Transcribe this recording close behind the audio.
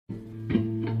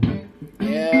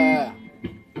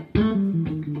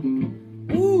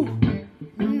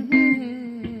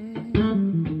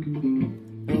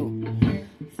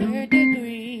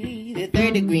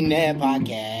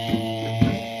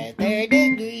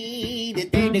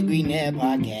Third Degree Net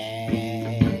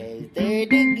Podcast. Third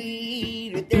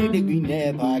Degree, the Third Degree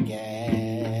Net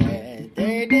Podcast.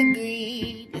 Third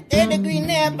Degree, the Third Degree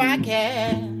Net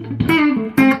Podcast.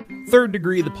 Third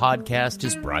Degree, the podcast,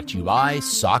 is brought to you by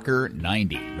Soccer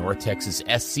 90. North Texas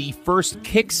SC first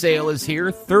kick sale is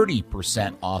here.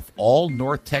 30% off all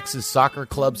North Texas Soccer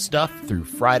Club stuff through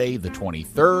Friday the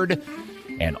 23rd.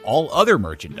 And all other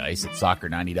merchandise at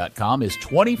soccer90.com is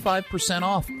 25%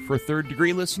 off for Third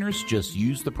Degree listeners. Just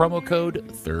use the promo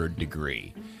code Third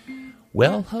Degree.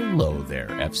 Well, hello there,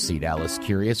 FC Dallas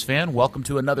Curious fan. Welcome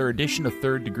to another edition of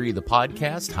Third Degree, the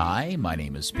podcast. Hi, my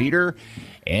name is Peter,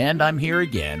 and I'm here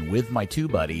again with my two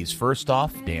buddies. First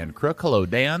off, Dan Crook. Hello,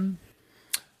 Dan.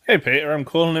 Hey, Peter. I'm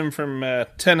calling in from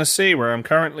Tennessee, where I'm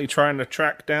currently trying to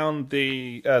track down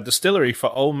the distillery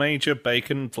for Old Major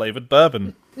bacon-flavored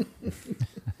bourbon.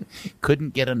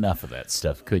 Couldn't get enough of that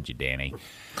stuff, could you, Danny?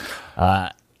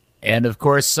 And, of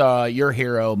course, your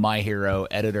hero, my hero,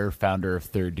 editor, founder of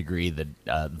Third Degree, the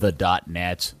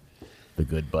 .net, the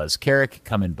good Buzz Carrick.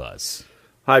 Come in, Buzz.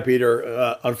 Hi,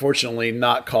 Peter. Unfortunately,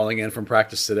 not calling in from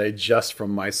practice today, just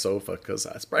from my sofa, because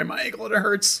I sprained my ankle and it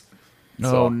hurts.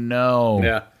 Oh, no.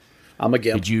 Yeah, I'm a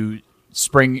gimp. Did you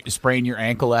sprain your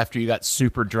ankle after you got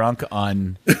super drunk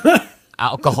on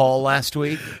alcohol last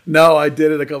week? No, I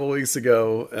did it a couple weeks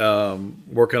ago,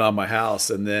 working on my house,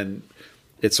 and then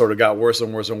it sort of got worse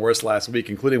and worse and worse last week,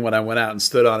 including when I went out and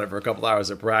stood on it for a couple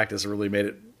hours at practice. It really made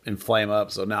it inflame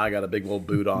up, so now I got a big old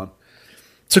boot on.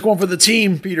 Took one for the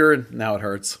team, Peter, and now it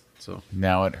hurts. So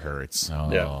now it hurts.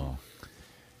 Oh, yeah.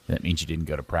 That means you didn't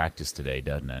go to practice today,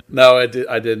 doesn't it? No, I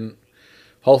didn't.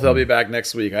 Hopefully I'll be back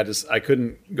next week. I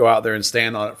couldn't go out there and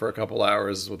stand on it for a couple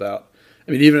hours without.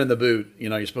 I mean, even in the boot,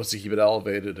 you're supposed to keep it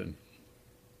elevated, and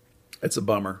it's a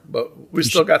bummer. But we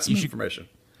still got some information.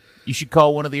 You should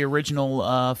call one of the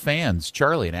original fans,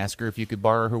 Charlie, and ask her if you could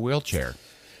borrow her wheelchair.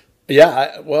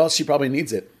 Yeah, well, she probably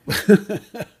needs it.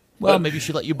 Well, maybe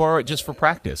she'll let you borrow it just for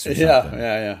practice or something.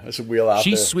 Yeah. I should wheel out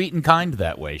She's there. sweet and kind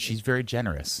that way. She's very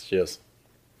generous. She is.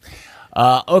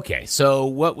 Okay, so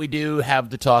what we do have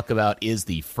to talk about is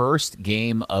the first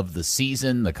game of the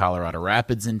season. The Colorado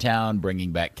Rapids in town,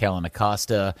 bringing back Kellen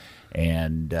Acosta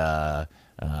and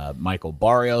Michael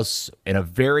Barrios in a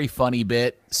very funny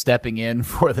bit, stepping in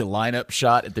for the lineup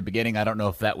shot at the beginning. I don't know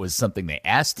if that was something they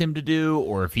asked him to do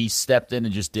or if he stepped in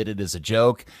and just did it as a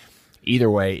joke.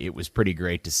 Either way, it was pretty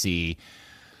great to see.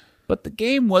 But the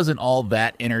game wasn't all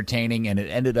that entertaining, and it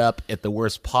ended up at the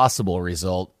worst possible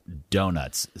result,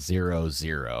 donuts,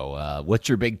 0-0. What's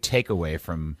your big takeaway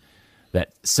from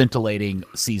that scintillating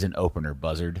season opener,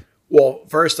 Buzzard? Well,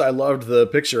 first, I loved the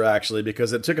picture, actually,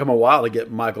 because it took him a while to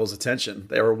get Michael's attention.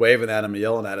 They were waving at him,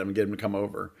 yelling at him, and getting him to come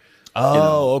over.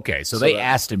 Oh, okay. So they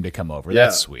asked him to come over. Yeah,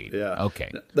 That's sweet. Yeah.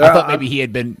 Okay. I thought maybe he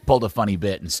had pulled a funny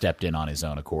bit and stepped in on his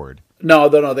own accord. No.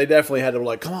 They definitely had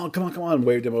to come on,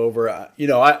 waved him over.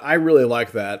 I really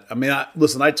like that. I mean,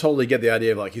 listen, I totally get the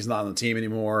idea of he's not on the team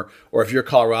anymore, or if you're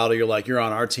Colorado, you're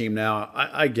on our team now.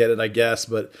 I get it, I guess,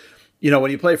 but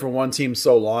when you play for one team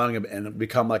so long and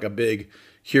become like a big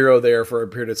hero there for a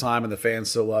period of time, and the fans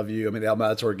still love you. I mean, the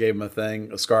Almator gave him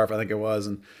a scarf, I think it was,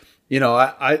 and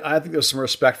I think there's some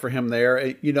respect for him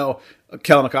there.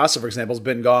 Kellen Acosta, for example, has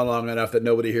been gone long enough that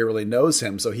nobody here really knows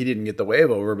him, so he didn't get the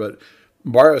wave over. But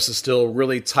Barrios is still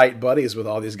really tight buddies with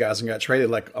all these guys and got traded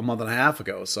like a month and a half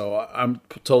ago. So I'm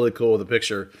totally cool with the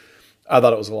picture. I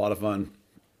thought it was a lot of fun.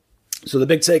 So the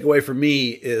big takeaway for me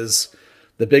is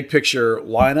the big picture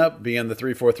lineup being the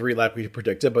 3-4-3 like we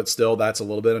predicted, but still that's a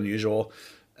little bit unusual.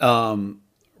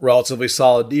 Relatively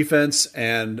solid defense,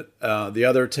 and the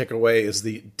other takeaway is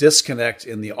the disconnect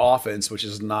in the offense, which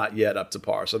is not yet up to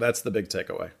par. So that's the big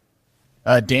takeaway.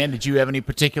 Dan, did you have any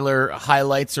particular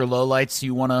highlights or lowlights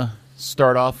you want to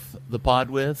start off the pod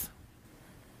with?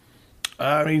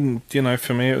 I mean,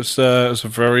 for me, it was a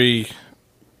very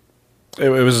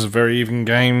even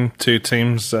game. Two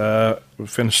teams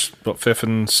finished 5th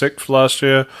and 6th last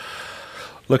year.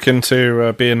 Looking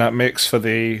to be in that mix for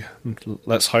the,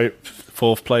 let's hope,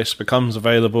 4th place becomes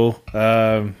available.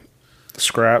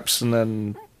 Scraps, and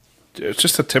then it's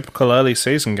just a typical early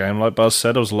season game. Like Buzz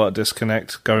said, there was a lot of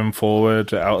disconnect going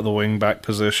forward, out of the wing back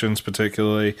positions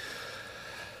particularly.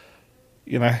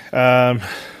 It's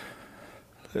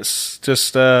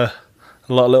just a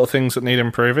lot of little things that need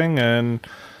improving, and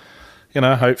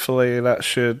hopefully that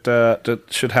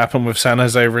should happen with San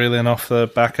Jose reeling off the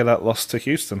back of that loss to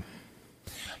Houston.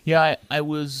 Yeah, I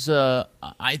was. I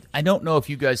don't know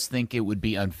if you guys think it would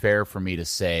be unfair for me to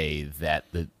say that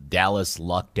the Dallas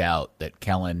lucked out that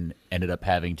Kellen ended up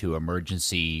having to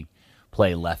emergency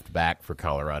play left back for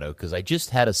Colorado, because I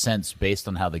just had a sense, based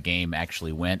on how the game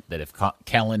actually went, that if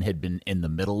Kellen had been in the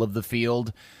middle of the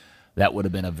field, that would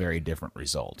have been a very different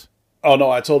result. Oh, no,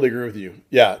 I totally agree with you.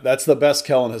 Yeah, that's the best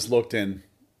Kellen has looked in,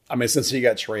 I mean, since he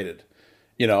got traded.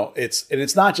 You know,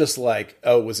 it's not just like,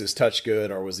 oh, was his touch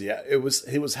good, or was he? It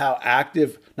was how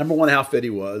active. Number one, how fit he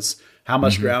was, how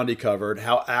much ground he covered,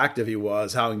 how active he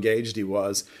was, how engaged he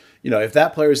was. You know, if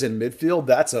that player's in midfield,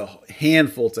 that's a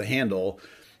handful to handle.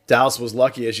 Dallas was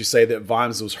lucky, as you say, that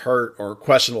Vimes was hurt or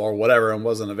questionable or whatever and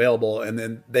wasn't available, and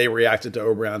then they reacted to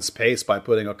O'Brien's pace by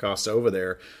putting Acosta over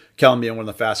there. Kellen being one of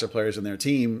the faster players in their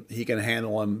team, he can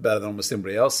handle him better than almost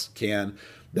anybody else can.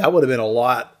 That would have been a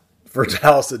lot for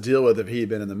Dallas to deal with if he had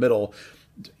been in the middle.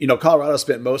 You know, Colorado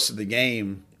spent most of the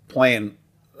game playing,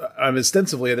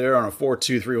 ostensibly they're on a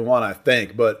 4-2-3-1, I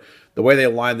think, but the way they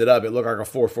lined it up, it looked like a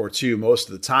 4-4-2 most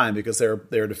of the time, because they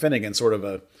were defending in sort of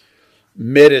a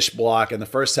mid-ish block in the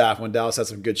first half when Dallas had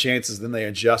some good chances. Then they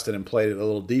adjusted and played it a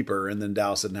little deeper, and then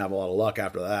Dallas didn't have a lot of luck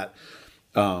after that.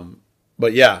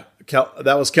 But yeah,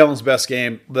 that was Kellen's best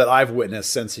game that I've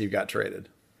witnessed since he got traded.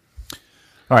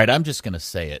 All right, I'm just going to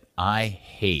say it. I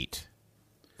hate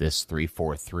this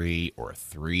 3-4-3 or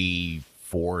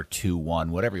 3-4-2-1,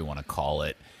 whatever you want to call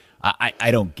it. I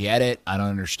don't get it. I don't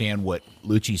understand what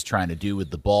Lucci's trying to do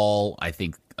with the ball. I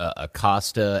think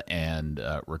Acosta and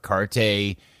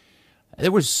Ricarte,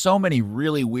 there was so many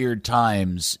really weird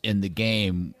times in the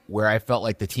game where I felt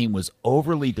like the team was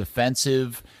overly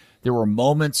defensive. There were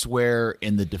moments where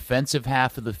in the defensive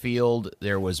half of the field,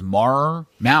 there was Maurer,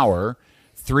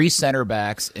 three center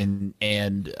backs, and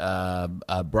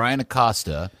Brian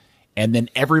Acosta, and then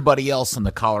everybody else in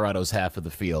the Colorado's half of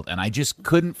the field. And I just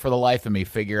couldn't for the life of me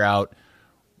figure out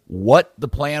what the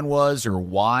plan was, or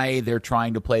why they're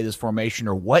trying to play this formation,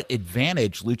 or what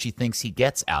advantage Lucci thinks he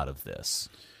gets out of this.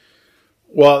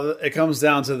 Well, it comes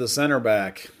down to the center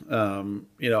back, having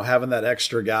that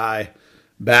extra guy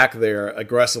back there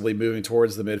aggressively moving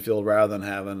towards the midfield rather than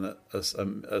having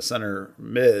a center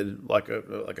mid like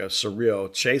a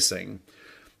Cerrillo chasing.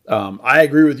 I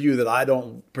agree with you that I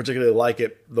don't particularly like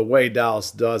it the way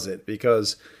Dallas does it,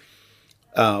 because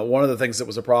one of the things that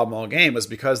was a problem all game is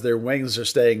because their wings are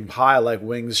staying high like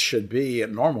wings should be,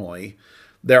 and normally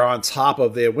they're on top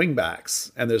of their wing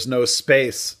backs, and there's no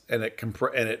space, and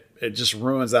it just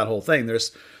ruins that whole thing.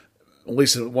 There's, at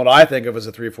least what I think of as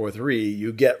a 3-4-3,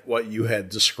 you get what you had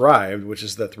described, which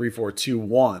is the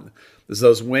 3-4-2-1. Is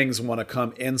those wings want to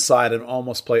come inside and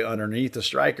almost play underneath the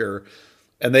striker,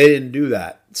 and they didn't do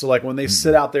that. So like when they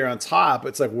sit out there on top,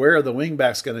 it's like, where are the wing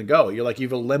backs going to go?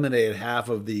 You've eliminated half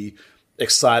of the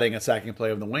exciting attacking play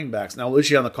of the wing backs. Now,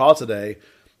 Lucci on the call today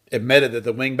admitted that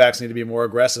the wing backs need to be more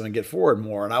aggressive and get forward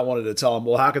more, and I wanted to tell him,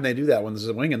 well, how can they do that when there's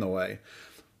a wing in the way?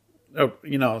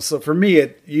 So for me,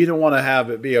 you don't want to have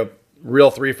it be a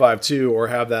real 3-5-2 or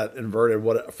have that inverted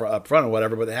up front or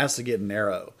whatever, but it has to get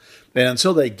narrow. And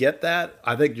until they get that,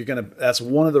 I think that's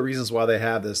one of the reasons why they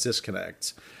have this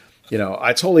disconnect.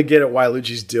 I totally get it why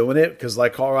Lucci's doing it, because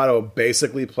like Colorado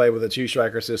basically play with a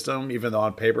two-striker system, even though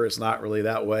on paper it's not really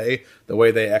that way. The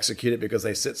way they execute it, because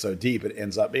they sit so deep, it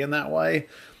ends up being that way.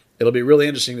 It'll be really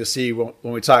interesting to see when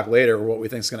we talk later what we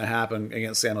think is going to happen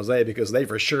against San Jose, because they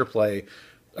for sure play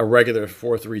a regular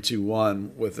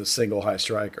 4-3-2-1 with a single high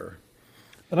striker.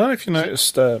 I don't know if you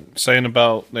noticed saying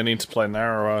about they need to play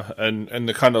narrower and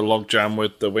the kind of logjam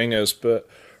with the wingers, but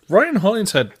Ryan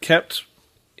Hollingshead kept,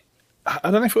 I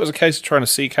don't know if it was a case of trying to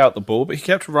seek out the ball, but he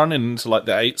kept running into like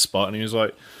the 8 spot, and he was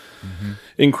like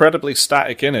incredibly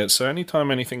static in it. So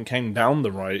anytime anything came down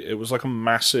the right, it was like a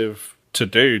massive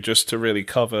to-do just to really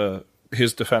cover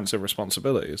his defensive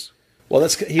responsibilities. Well,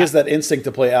 he has that instinct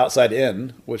to play outside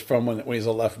in, which from when he's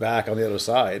a left back on the other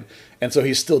side, and so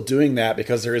he's still doing that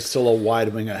because there is still a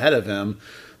wide wing ahead of him.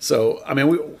 So I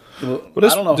mean, I don't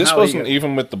know. This wasn't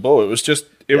even with the ball. It was just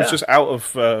out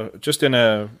of just in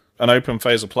an open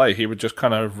phase of play. He would just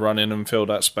kind of run in and fill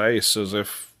that space as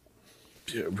if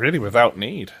really without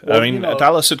need. Well, I mean,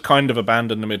 Dallas had kind of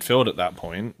abandoned the midfield at that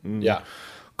point. Yeah,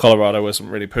 Colorado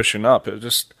wasn't really pushing up.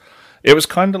 It was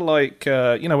kind of like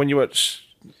when you watch.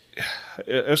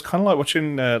 It was kind of like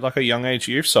watching like a young age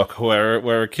youth soccer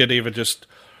where a kid either just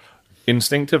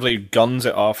instinctively guns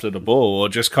it after the ball or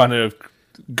just kind of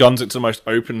guns it to the most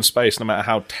open space no matter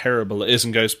how terrible it is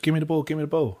and goes, give me the ball, give me the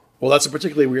ball. Well, that's a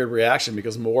particularly weird reaction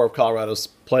because more of Colorado's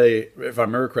play, if I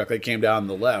remember correctly, came down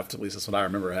the left. At least that's what I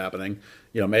remember happening,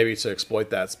 maybe to exploit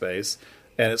that space.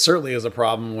 And it certainly is a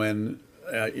problem when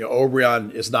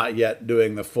O'Brien is not yet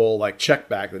doing the full check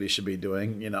back that he should be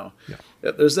doing. Yeah.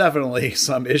 There's definitely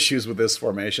some issues with this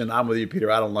formation. I'm with you,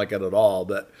 Peter. I don't like it at all,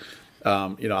 but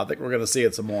I think we're going to see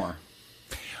it some more.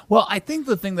 Well, I think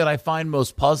the thing that I find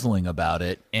most puzzling about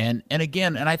it, and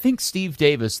I think Steve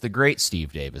Davis, the great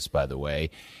Steve Davis, by the way,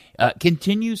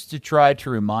 continues to try to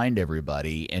remind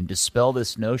everybody and dispel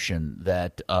this notion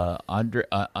that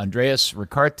Andreas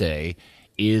Ricarte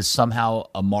is somehow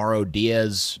a Mauro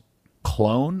Diaz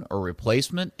clone or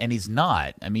replacement, and he's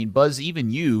not. I mean, Buzz,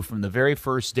 even you, from the very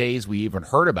first days we even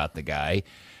heard about the guy,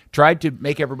 tried to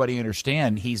make everybody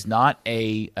understand he's not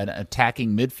an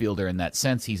attacking midfielder in that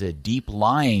sense. He's a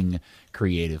deep-lying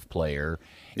creative player.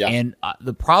 Yeah. And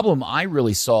the problem I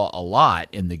really saw a lot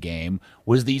in the game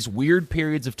was these weird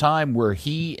periods of time where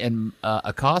he and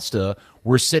Acosta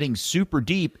were sitting super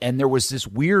deep, and there was this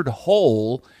weird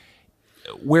hole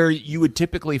where you would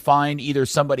typically find either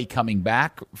somebody coming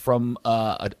back from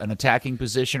an attacking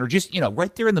position or just,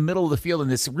 right there in the middle of the field in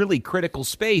this really critical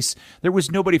space, there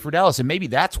was nobody for Dallas. And maybe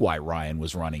that's why Ryan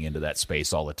was running into that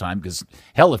space all the time, because,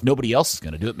 hell, if nobody else is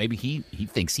going to do it, maybe he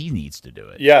thinks he needs to do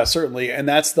it. Yeah, certainly. And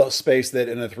that's the space that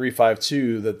in a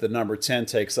 3-5-2 that the number 10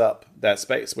 takes up, that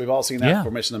space. We've all seen that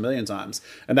formation a million times.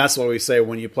 And that's what we say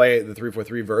when you play the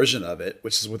 3-4-3 version of it,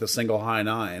 which is with a single high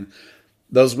 9,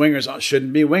 those wingers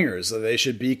shouldn't be wingers. They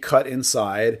should be cut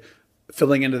inside,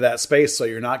 filling into that space so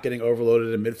you're not getting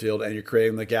overloaded in midfield and you're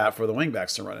creating the gap for the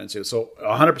wingbacks to run into. So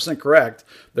 100% correct.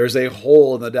 There's a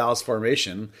hole in the Dallas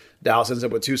formation. Dallas ends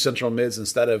up with 2 central mids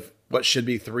instead of what should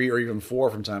be 3 or even 4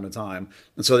 from time to time.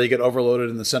 And so they get overloaded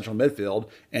in the central midfield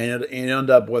and you end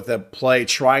up with a play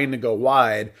trying to go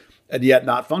wide and yet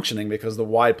not functioning because the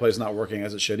wide play is not working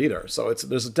as it should either. So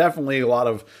there's definitely a lot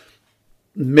of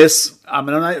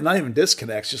not even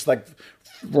disconnects, just like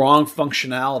wrong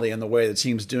functionality in the way the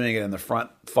team's doing it in the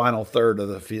final third of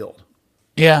the field.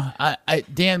 Yeah,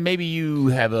 Dan, maybe you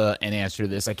have an answer to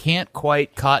this. I can't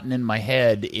quite cotton in my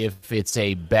head if it's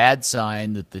a bad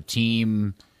sign that the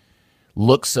team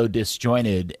looks so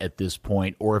disjointed at this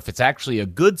point, or if it's actually a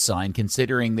good sign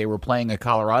considering they were playing a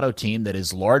Colorado team that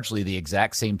is largely the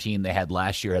exact same team they had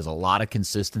last year, has a lot of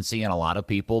consistency, and a lot of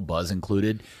people, Buzz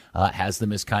included, has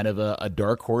them as kind of a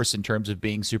dark horse in terms of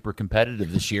being super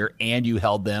competitive this year, and you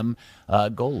held them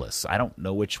goalless. I don't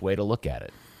know which way to look at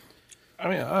it. I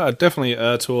mean, definitely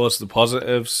towards the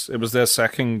positives. It was their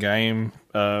second game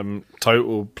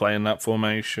total playing that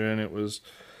formation. It was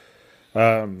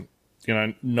 10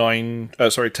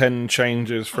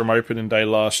 changes from opening day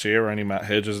last year. Only Matt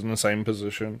Hedges in the same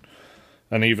position.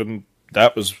 And even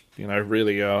that was,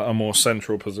 really a more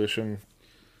central position.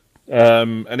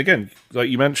 And again, like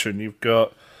you mentioned, you've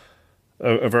got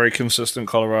a very consistent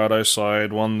Colorado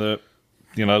side, one that,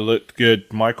 looked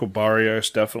good. Michael Barrios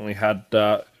definitely had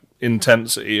that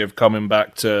intensity of coming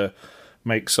back to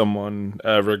make someone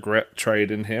regret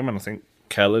trading him. And I think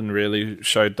Kellen really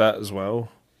showed that as well.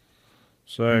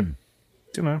 So...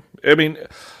 I mean,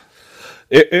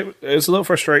 it's a little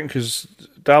frustrating because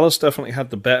Dallas definitely had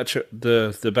the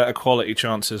better quality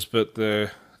chances, but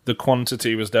the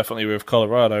quantity was definitely with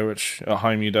Colorado, which at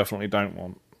home you definitely don't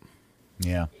want.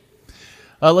 Yeah.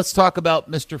 Let's talk about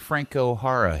Mr. Franco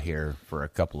Jara here for a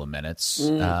couple of minutes.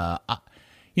 It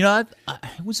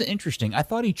was interesting. I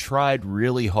thought he tried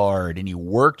really hard and he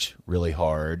worked really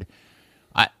hard.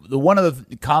 The one of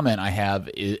the comment I have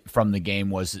from the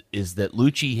game is that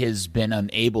Lucci has been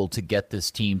unable to get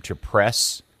this team to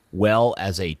press well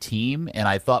as a team, and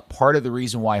I thought part of the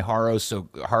reason why Hara so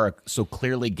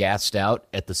clearly gassed out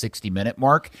at the 60-minute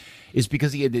mark is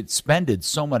because he had expended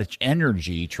so much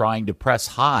energy trying to press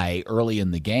high early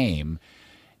in the game,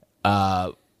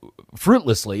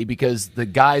 fruitlessly, because the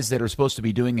guys that are supposed to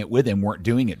be doing it with him weren't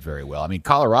doing it very well. I mean,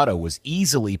 Colorado was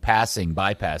easily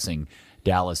bypassing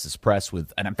Dallas's press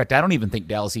and in fact, I don't even think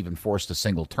Dallas even forced a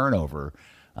single turnover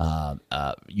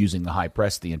using the high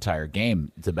press the entire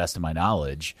game, to the best of my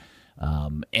knowledge.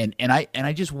 And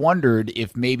I just wondered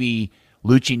if maybe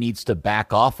Lucci needs to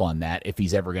back off on that if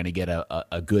he's ever going to get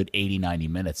a good 80, 90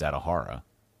 minutes out of Jara.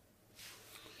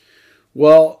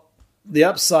 Well, the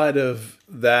upside of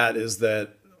that is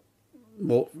that,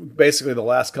 basically the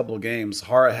last couple of games,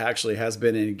 Jara actually has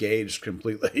been engaged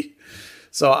completely.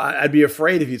 So I'd be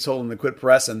afraid if you told him to quit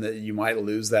pressing that you might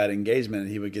lose that engagement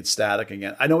and he would get static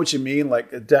again. I know what you mean.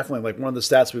 Like, definitely, like one of the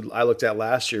stats I looked at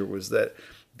last year was that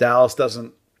Dallas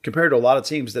doesn't, compared to a lot of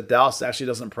teams, that Dallas actually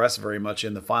doesn't press very much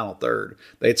in the final third.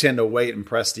 They tend to wait and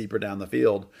press deeper down the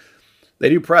field. They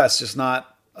do press, just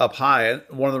not up high.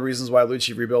 One of the reasons why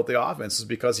Lucci rebuilt the offense is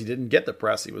because he didn't get the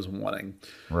press he was wanting.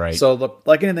 Right. So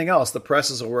like anything else, the press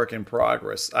is a work in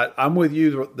progress. I'm with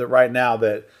you that right now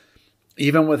that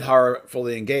even with Jara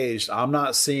fully engaged, I'm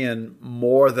not seeing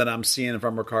more than I'm seeing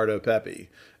from Ricardo Pepi.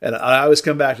 And I always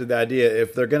come back to the idea,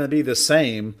 if they're going to be the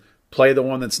same, play the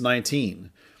one that's 19.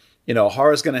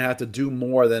 Jara's going to have to do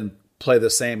more than play the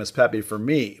same as Pepe for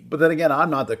me. But then again, I'm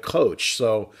not the coach.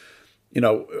 So,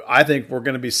 I think we're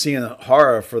going to be seeing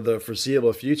Jara for the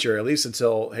foreseeable future, at least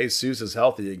until Jesus is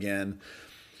healthy again.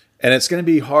 And it's going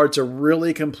to be hard to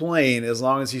really complain as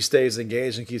long as he stays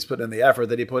engaged and keeps putting in the effort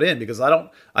that he put in, because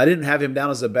I didn't have him down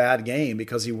as a bad game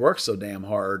because he works so damn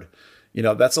hard.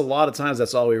 That's a lot of times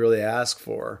that's all we really ask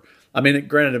for. I mean,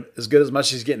 granted, as good as much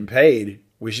as he's getting paid,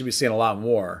 we should be seeing a lot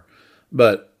more.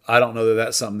 But I don't know that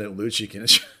that's something that Lucci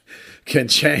can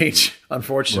change,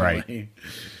 unfortunately.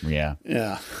 Right. Yeah.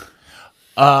 Yeah.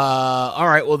 All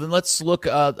right. Well, then let's look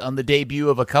on the debut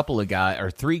of a couple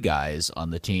of three guys on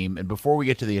the team. And before we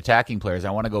get to the attacking players,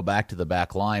 I want to go back to the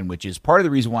back line, which is part of the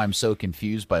reason why I'm so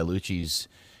confused by Lucci's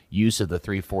use of the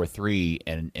 3-4-3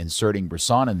 and inserting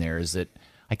Brisson in there, is that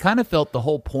I kind of felt the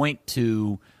whole point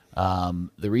to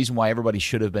the reason why everybody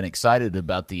should have been excited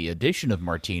about the addition of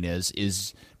Martinez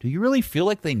is, do you really feel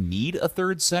like they need a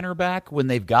third center back when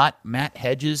they've got Matt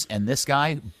Hedges and this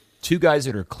guy, two guys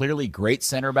that are clearly great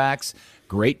center backs,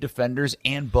 great defenders,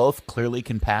 and both clearly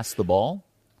can pass the ball?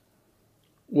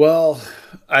 Well,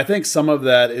 I think some of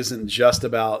that isn't just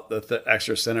about the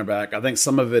extra center back. I think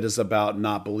some of it is about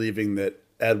not believing that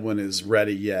Edwin is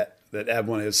ready yet, that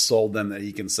Edwin has sold them that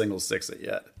he can single six it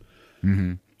yet.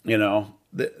 Mm-hmm.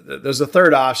 There's a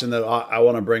third option that I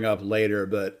want to bring up later,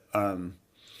 but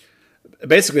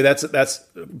basically that's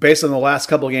based on the last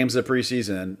couple of games of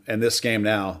preseason and this game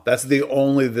now. That's the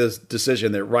only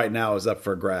decision that right now is up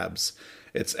for grabs.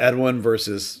 It's Edwin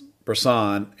versus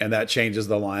Brisson, and that changes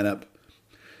the lineup.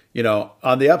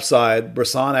 On the upside,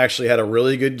 Brisson actually had a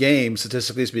really good game,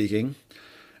 statistically speaking,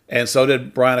 and so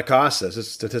did Brian Acosta,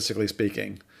 statistically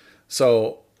speaking.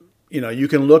 So, you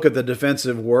can look at the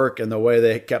defensive work and the way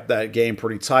they kept that game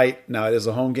pretty tight. Now, it is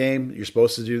a home game. You're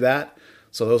supposed to do that.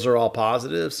 So those are all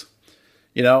positives.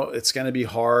 It's going to be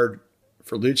hard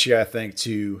for Lucci, I think,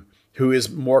 who is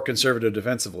more conservative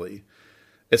defensively.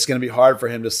 It's going to be hard for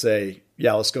him to say,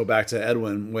 yeah, let's go back to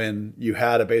Edwin when you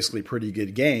had a basically pretty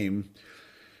good game.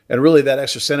 And really that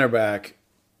extra center back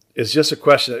is just a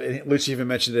question. Lucci even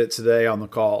mentioned it today on the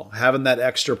call. Having that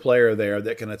extra player there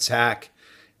that can attack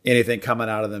anything coming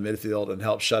out of the midfield and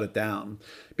help shut it down.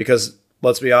 Because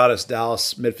let's be honest,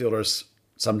 Dallas midfielders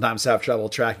sometimes have trouble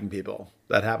tracking people.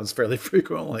 That happens fairly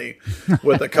frequently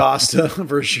with Acosta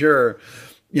for sure.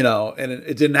 And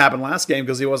it didn't happen last game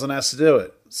because he wasn't asked to do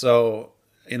it. So,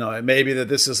 it may be that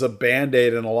this is a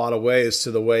Band-Aid in a lot of ways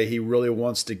to the way he really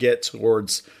wants to get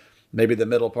towards maybe the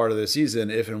middle part of the season,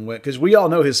 if and when, because we all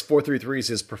know his 4-3-3 is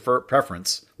his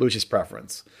preference, Lucci's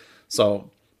preference.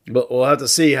 So, but we'll have to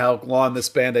see how long this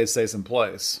Band-Aid stays in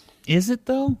place. Is it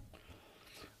though?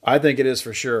 I think it is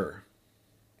for sure.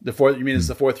 You mean it's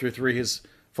the 4-3-3 his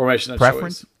formation of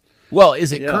preference? Choice? Well,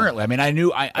 is it currently? I mean, I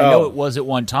know it was at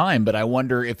one time, but I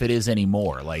wonder if it is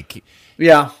anymore.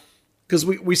 Yeah, because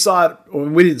we saw it.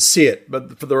 We didn't see it,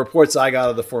 but for the reports I got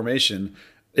of the formation,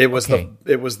 it was the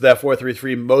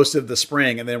 4-3-3 most of the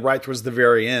spring, and then right towards the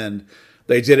very end,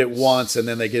 they did it once, and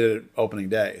then they did it opening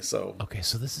day. So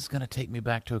so this is going to take me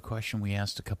back to a question we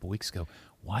asked a couple weeks ago.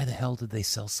 Why the hell did they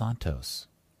sell Santos?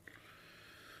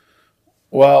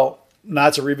 Well,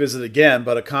 not to revisit again,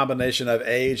 but a combination of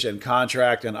age and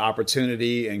contract and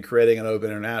opportunity and creating an open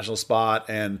international spot.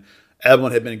 And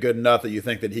Edwin had been good enough that you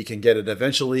think that he can get it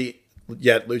eventually,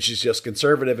 yet Lucci's just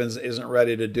conservative and isn't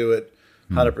ready to do it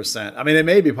 100%. I mean, it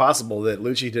may be possible that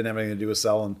Lucci didn't have anything to do with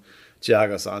selling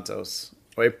Thiago Santos.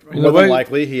 More than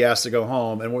likely, he has to go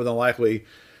home. And more than likely,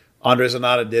 Andres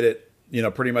Zanata did it,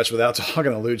 pretty much without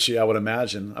talking to Lucci, I would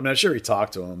imagine. I mean, I'm sure he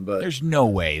talked to him, but there's no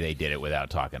way they did it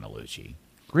without talking to Lucci.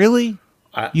 Really?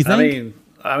 You think?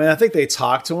 I think they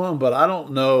talked to him, but I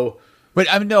don't know. But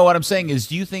no, what I'm saying is,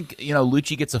 do you think,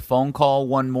 Lucci gets a phone call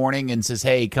one morning and says,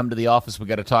 hey, come to the office, we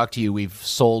got to talk to you, we've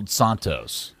sold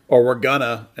Santos? Or we're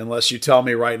gonna, unless you tell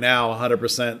me right now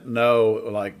 100%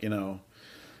 no,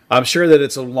 I'm sure that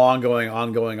it's a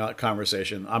ongoing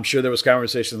conversation. I'm sure there was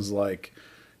conversations like,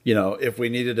 if we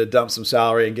needed to dump some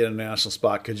salary and get a national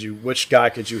spot, which guy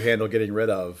could you handle getting rid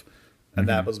of? And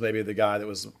that was maybe the guy that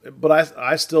was. But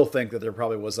I still think that there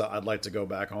probably was a I'd like to go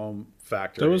back home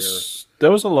factor.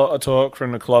 There was a lot of talk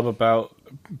from the club about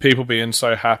people being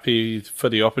so happy for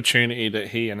the opportunity that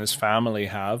he and his family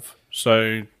have.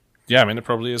 So, yeah, I mean, it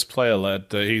probably is player-led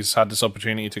that he's had this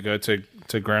opportunity to go to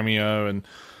Gremio and,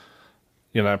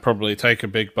 probably take a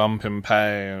big bump in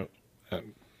pay,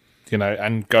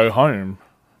 and go home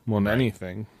more than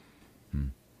anything.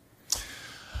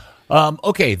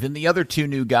 Okay, then the other two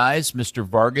new guys, Mr.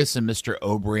 Vargas and Mr.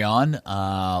 O'Brien.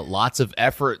 Lots of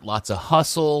effort, lots of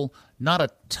hustle. not a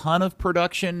ton of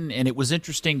production, and it was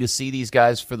interesting to see these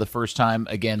guys for the first time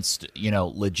against,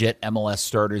 legit MLS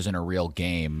starters in a real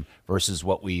game versus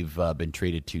what we've been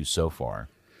treated to so far.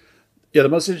 Yeah, the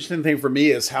most interesting thing for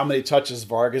me is how many touches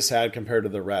Vargas had compared to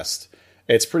the rest.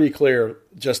 It's pretty clear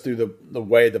just through the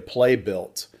way the play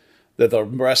built that the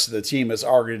rest of the team has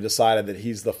already decided that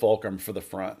he's the fulcrum for the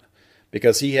front,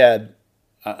 because he had,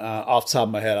 off the top of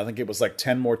my head, I think it was like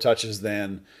 10 more touches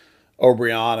than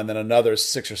O'Brien, and then another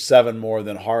 6 or 7 more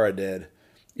than Hara did,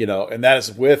 and that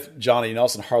is with Johnny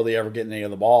Nelson hardly ever getting any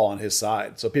of the ball on his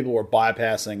side. So people were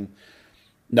bypassing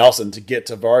Nelson to get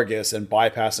to Vargas and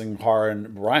bypassing Hara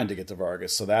and Brian to get to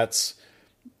Vargas. So that's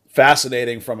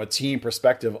fascinating from a team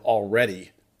perspective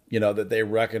already, that they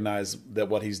recognize that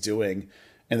what he's doing,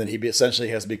 and that he essentially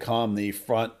has become the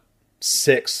front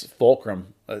 6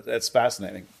 fulcrum. That's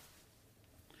fascinating.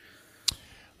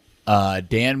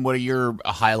 Dan, what are your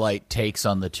highlight takes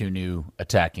on the 2 new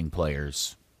attacking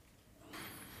players?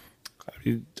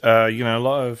 A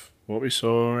lot of what we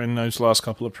saw in those last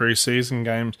couple of preseason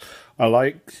games. I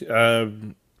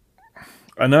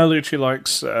know Lucci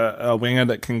likes a winger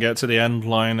that can get to the end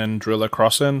line and drill a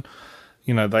crossing.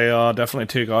 They are definitely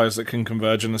 2 guys that can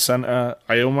converge in the center.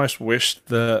 I almost wish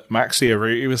that Maxi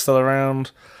Arruti was still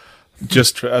around,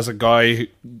 just as a guy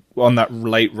on that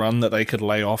late run that they could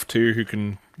lay off to, who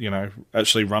can,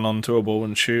 actually run onto a ball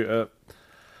and shoot it.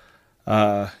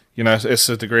 It's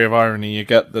a degree of irony. You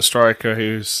get the striker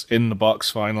who's in the box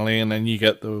finally, and then you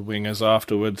get the wingers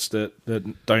afterwards that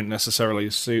don't necessarily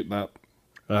suit that.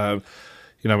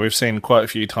 We've seen quite a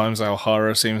few times how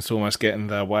Hara seems to almost get in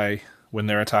their way when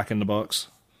they're attacking the box.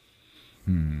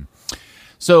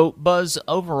 So, Buzz,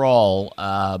 overall,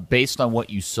 based on what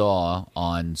you saw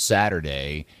on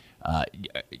Saturday,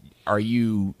 are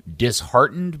you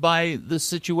disheartened by the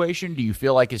situation? Do you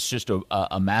feel like it's just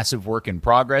a massive work in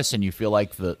progress, and you feel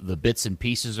like the bits and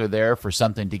pieces are there for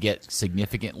something to get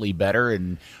significantly better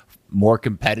and more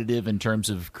competitive in terms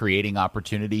of creating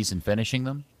opportunities and finishing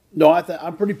them? No,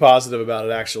 I'm pretty positive about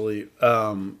it, actually,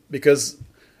 because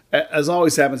as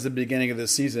always happens at the beginning of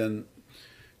this season,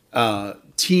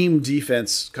 team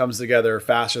defense comes together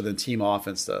faster than team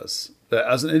offense does.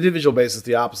 As an individual basis,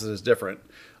 the opposite is different.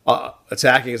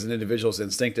 Attacking as an individual is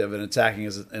instinctive, and attacking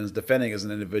and defending as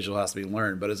an individual has to be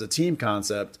learned. But as a team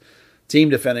concept, team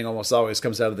defending almost always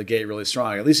comes out of the gate really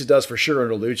strong. At least it does for sure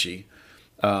under Lucci.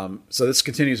 So this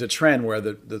continues a trend where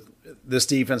this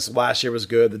defense last year was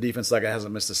good. The defense like it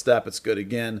hasn't missed a step. It's good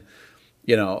again.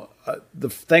 The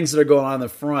things that are going on in the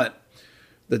front,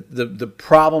 the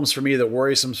problems for me, the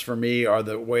worrisomes for me, are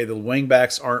the way the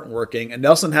wingbacks aren't working. And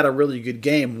Nelson had a really good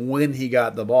game when he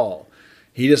got the ball.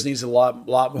 He just needs a lot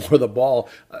more of the ball.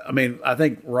 I mean, I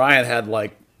think Ryan had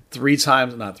like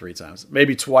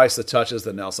maybe twice the touches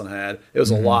that Nelson had. It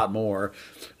was a lot more.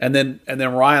 And then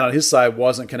Ryan on his side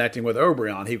wasn't connecting with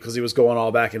O'Brien because he was going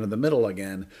all back into the middle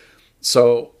again.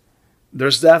 So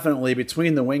there's definitely,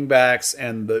 between the wingbacks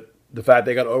and the fact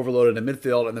they got overloaded in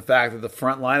midfield and the fact that the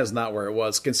front line is not where it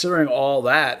was, considering all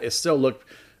that, it still looked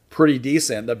pretty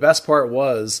decent. The best part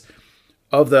was,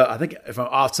 I think if I'm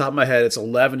off the top of my head, it's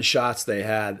 11 shots they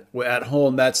had. At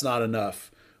home, that's not enough.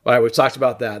 All right, we've talked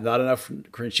about that. Not enough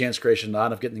chance creation, not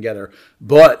enough getting together.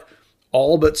 But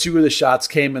all but 2 of the shots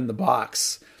came in the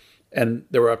box. And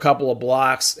there were a couple of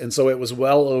blocks. And so it was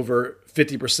well over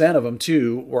 50% of them,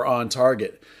 too, were on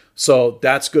target. So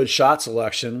that's good shot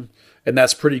selection. And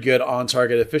that's pretty good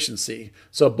on-target efficiency.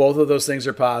 So both of those things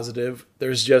are positive.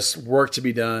 There's just work to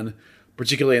be done,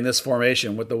 particularly in this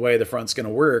formation with the way the front's going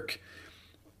to work.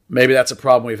 Maybe that's a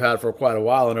problem we've had for quite a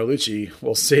while under Lucci.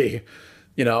 We'll see.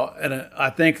 And I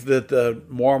think that the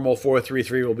normal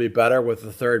 4-3-3 will be better with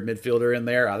the third midfielder in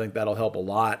there. I think that'll help a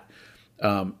lot.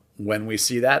 When we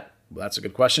see that, that's a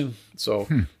good question. So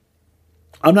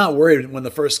I'm not worried when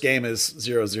the first game is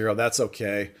 0-0. That's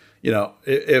okay.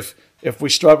 If we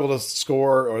struggle to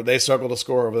score, or they struggle to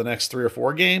score over the next 3 or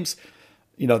 4 games,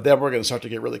 then we're going to start to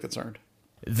get really concerned.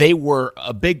 They were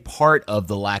a big part of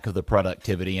the lack of the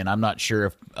productivity, and I'm not sure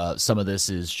if some of this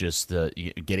is just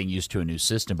getting used to a new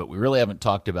system, but we really haven't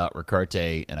talked about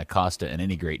Ricarte and Acosta in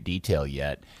any great detail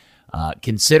yet.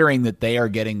 Considering that they are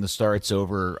getting the starts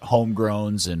over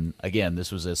homegrowns, and again,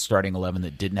 this was a starting 11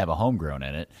 that didn't have a homegrown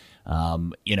in it,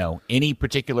 any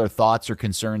particular thoughts or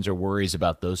concerns or worries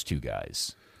about those 2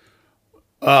 guys?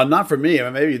 Not for me. I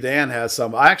mean, maybe Dan has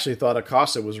some. I actually thought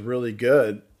Acosta was really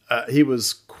good. He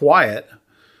was quiet,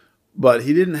 but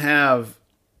he didn't have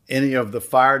any of the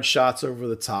fired shots over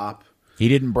the top. He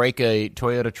didn't break a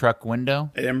Toyota truck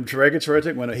window? He didn't break a Toyota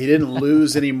truck window. He didn't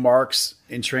lose any marks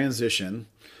in transition.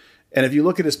 And if you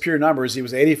look at his pure numbers, he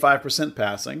was 85%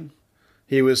 passing.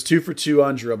 He was 2 for 2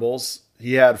 on dribbles.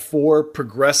 He had 4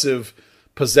 progressive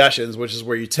possessions, which is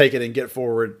where you take it and get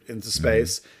forward into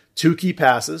space. 2 key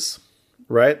passes,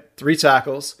 right? 3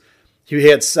 tackles. He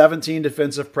had 17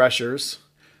 defensive pressures,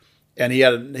 and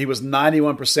he was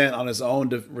 91% on his own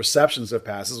receptions of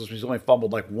passes, which he's only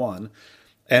fumbled like 1,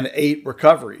 and 8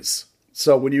 recoveries.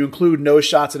 So when you include no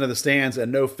shots into the stands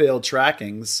and no failed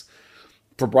trackings,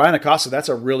 for Brian Acosta, that's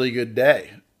a really good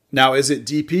day. Now, is it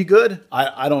DP good?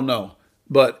 I don't know.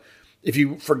 But if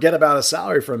you forget about his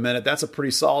salary for a minute, that's a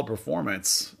pretty solid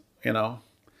performance, I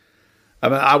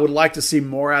mean, I would like to see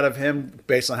more out of him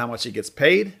based on how much he gets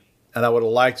paid. And I would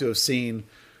have liked to have seen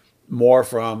more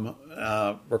from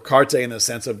Ricarte in the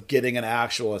sense of getting an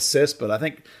actual assist. But I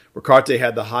think Ricarte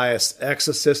had the highest X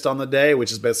assist on the day,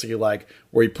 which is basically like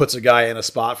where he puts a guy in a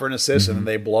spot for an assist and then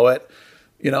they blow it.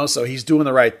 So he's doing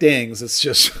the right things. It's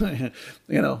just,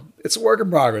 it's a work in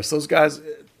progress. Those guys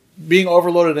being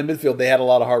overloaded in midfield, they had a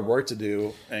lot of hard work to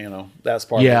do. And, that's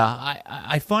part of it. Yeah,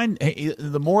 I find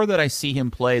the more that I see him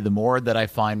play, the more that I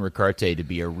find Ricarte to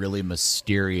be a really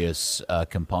mysterious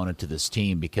component to this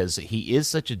team because he is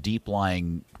such a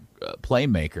deep-lying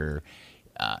playmaker.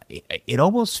 It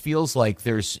almost feels like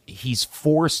he's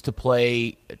forced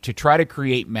to try to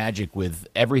create magic with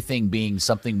everything being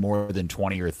something more than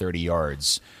 20 or 30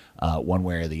 yards one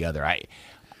way or the other.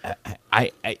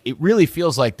 It really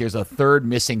feels like there's a third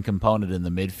missing component in the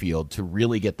midfield to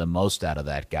really get the most out of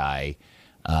that guy.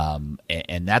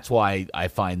 And that's why I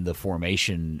find the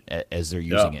formation as they're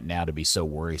using it now to be so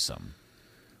worrisome.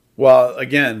 Well,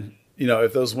 again,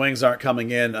 if those wings aren't coming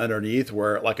in underneath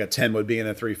where like a 10 would be in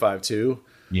a 3-5-2,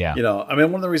 yeah. I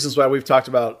mean, one of the reasons why I talked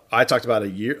about a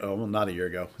year, not a year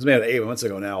ago, it was maybe 8 months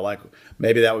ago now, like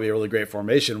maybe that would be a really great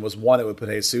formation was one, it would put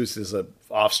Jesus as an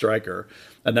off striker.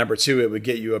 And number 2, it would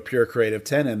get you a pure creative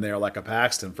 10 in there, like a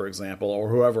Paxton, for example, or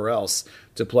whoever else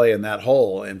to play in that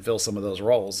hole and fill some of those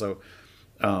roles. So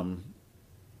I'm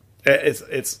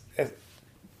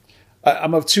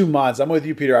of two minds. I'm with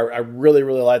you, Peter. I really,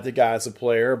 really like the guy as a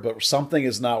player, but something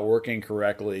is not working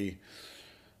correctly.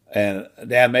 And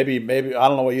Dan, maybe I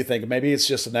don't know what you think. Maybe it's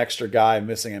just an extra guy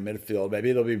missing in midfield. Maybe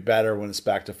it'll be better when it's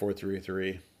back to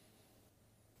 4-3-3.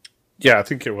 Yeah, I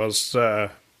think it was. I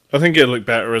think it looked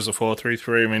better as a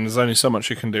 4-3-3. I mean, there's only so much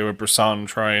you can do with Brisson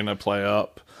trying to play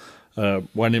up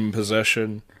when in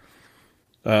possession.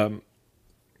 They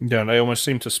almost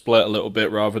seem to split a little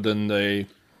bit rather than the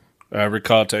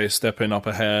Ricarte stepping up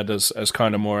ahead as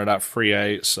kind of more of that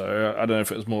 3-8. So I don't know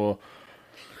if it was more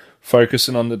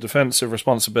focusing on the defensive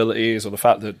responsibilities or the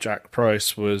fact that Jack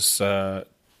Price was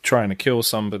trying to kill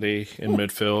somebody in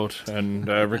midfield, and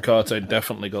Ricarte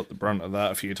definitely got the brunt of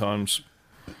that a few times.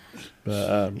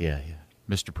 But, yeah.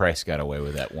 Mr. Price got away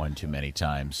with that one too many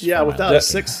times. Yeah, without a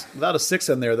six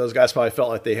in there, those guys probably felt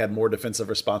like they had more defensive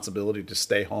responsibility to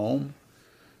stay home.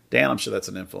 Dan, I'm sure that's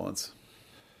an influence.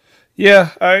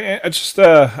 Yeah, I just,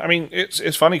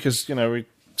 it's funny because, we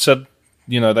said,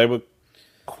 they were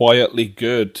quietly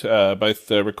good, both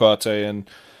Ricarte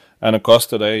and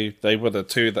Acosta. They were the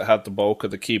two that had the bulk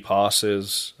of the key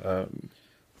passes.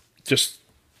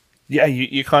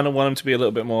 You kind of want him to be a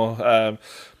little bit more,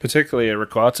 particularly at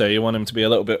Ricarte, you want him to be a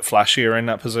little bit flashier in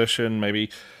that position, maybe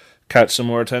catch some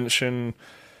more attention.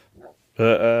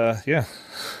 But, I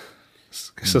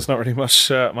guess there's not really much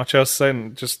else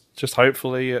to say. Just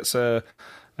hopefully it's a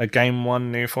game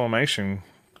one new formation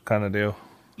kind of deal.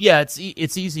 Yeah, it's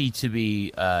easy to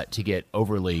be to get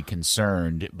overly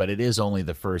concerned, but it is only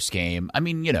the first game. I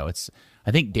mean, it's.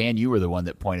 I think Dan, you were the one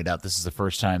that pointed out this is the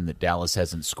first time that Dallas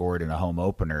hasn't scored in a home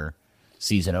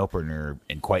season opener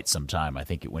in quite some time. I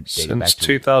think it went since back to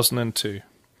 2002.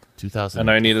 2000, and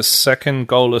only the second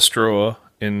goalless draw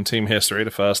in team history.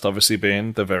 The first, obviously,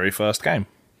 being the very first game.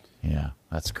 Yeah,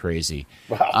 that's crazy.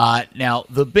 Wow. Now,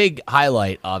 the big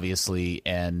highlight, obviously,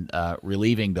 and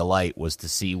relieving delight was to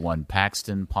see one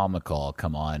Paxton Pomykal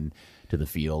come on to the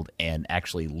field and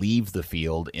actually leave the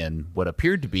field in what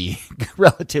appeared to be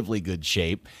relatively good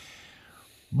shape.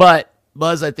 But,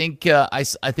 Buzz, I think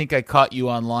I caught you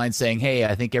online saying, hey,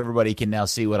 I think everybody can now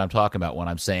see what I'm talking about when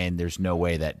I'm saying there's no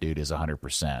way that dude is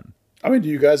 100%. I mean, do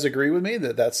you guys agree with me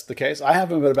that that's the case? I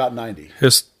have him at about 90.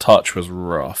 His touch was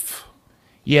rough.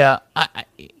 Yeah,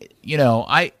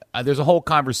 there's a whole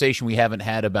conversation we haven't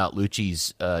had about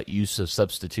Lucci's use of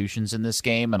substitutions in this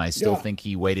game, and I still think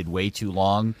he waited way too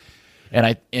long.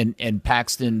 And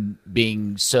Paxton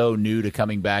being so new to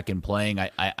coming back and playing,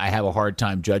 I have a hard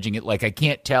time judging it. Like, I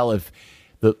can't tell if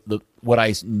the what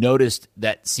I noticed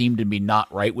that seemed to be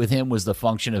not right with him was the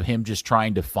function of him just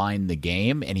trying to find the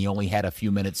game, and he only had a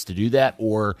few minutes to do that,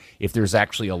 or if there's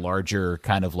actually a larger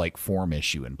kind of like form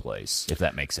issue in place, if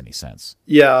that makes any sense.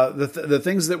 Yeah, the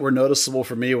things that were noticeable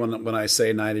for me when I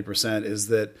say 90% is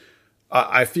that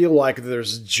I feel like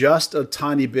there's just a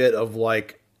tiny bit of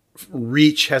like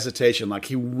reach hesitation, like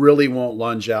he really won't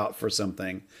lunge out for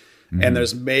something. And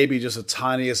there's maybe just a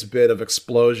tiniest bit of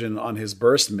explosion on his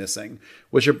burst missing,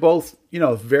 which are both,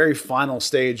 very final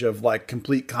stage of like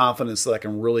complete confidence that I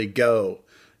can really go,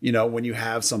 when you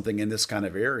have something in this kind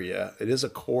of area. It is a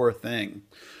core thing.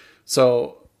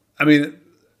 So, I mean,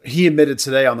 he admitted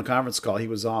today on the conference call he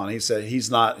was on, he said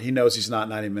he knows he's not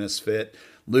 90 minutes fit.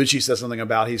 Lucci said something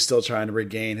about he's still trying to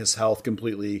regain his health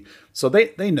completely. So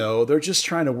they know they're just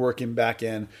trying to work him back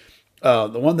in.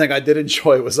 The one thing I did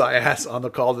enjoy was I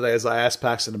asked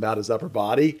Paxton about his upper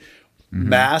body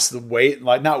mass, the weight,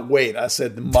 like not weight. I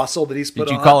said the muscle that he's put on.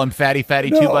 Did you call him fatty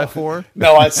no. 2x4?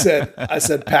 No, I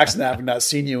said Paxton, having not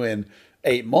seen you in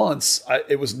 8 months,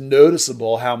 it was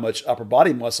noticeable how much upper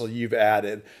body muscle you've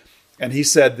added. And he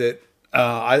said that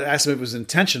I asked him if it was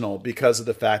intentional because of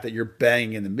the fact that you're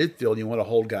banging in the midfield. You want to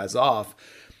hold guys off.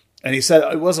 And he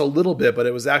said it was a little bit, but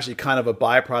it was actually kind of a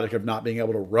byproduct of not being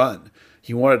able to run.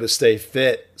 He wanted to stay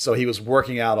fit, so he was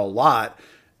working out a lot,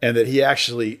 and that he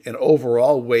actually, in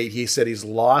overall weight, he said he's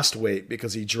lost weight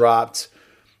because he dropped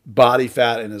body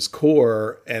fat in his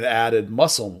core and added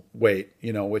muscle weight,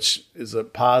 which is a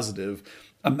positive.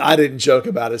 I didn't joke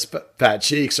about his fat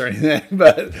cheeks or anything,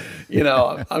 but,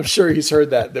 I'm sure he's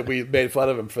heard that we made fun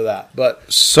of him for that.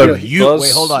 But so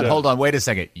wait, hold on, wait a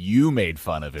second. You made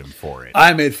fun of him for it.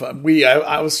 I made fun.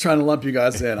 I was trying to lump you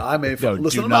guys in. I made fun. No,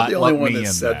 listen, I'm not the only one that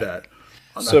said that.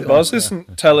 So Buzz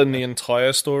isn't telling the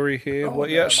entire story here. What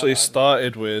he actually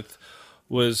started with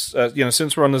was,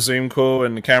 since we're on the Zoom call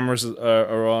and the cameras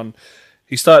are on,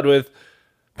 he started with,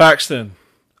 Paxton,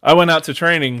 I went out to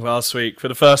training last week for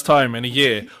the first time in a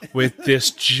year with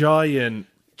this giant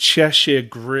Cheshire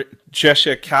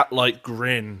cat-like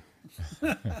grin.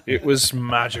 It was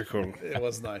magical. It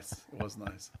was nice.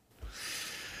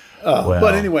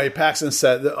 But anyway, Paxton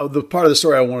said the part of the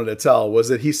story I wanted to tell was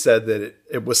that he said that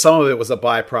it was some of it was a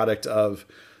byproduct of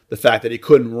the fact that he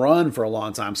couldn't run for a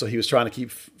long time, so he was trying to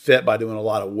keep fit by doing a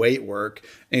lot of weight work.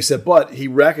 And he said, but he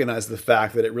recognized the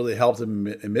fact that it really helped him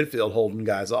in midfield holding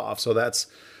guys off. So that's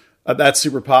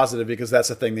super positive because that's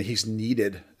the thing that he's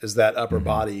needed is that upper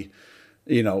body,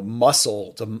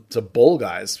 muscle to bull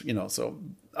guys. So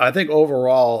I think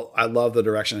overall, I love the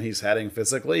direction he's heading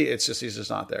physically. It's just he's just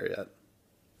not there yet.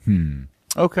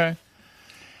 Okay.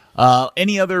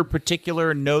 Any other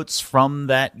particular notes from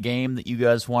that game that you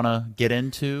guys want to get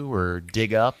into or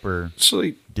dig up or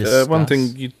actually discuss? One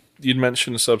thing you'd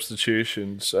mentioned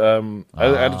substitutions. I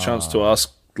had a chance to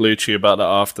ask Lucci about that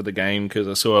after the game because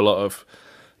I saw a lot of,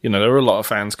 there were a lot of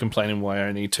fans complaining why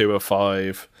only 2 or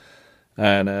 5.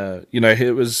 And,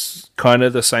 it was kind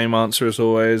of the same answer as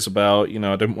always about,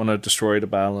 I didn't want to destroy the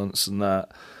balance and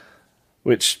that,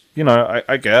 which,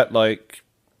 I get, like,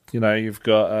 you've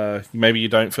got maybe you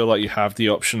don't feel like you have the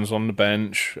options on the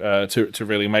bench to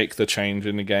really make the change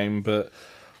in the game. But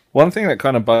one thing that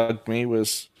kind of bugged me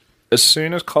was as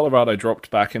soon as Colorado dropped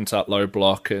back into that low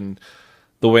block and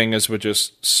the wingers were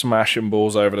just smashing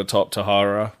balls over the top to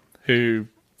Hara, who,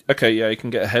 okay, yeah, he can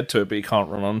get ahead to it, but he can't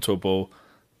run onto a ball.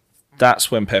 That's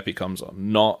when Pepe comes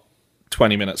on, not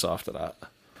 20 minutes after that.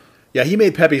 Yeah, he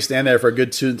made Pepe stand there for a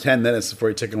good 10 minutes before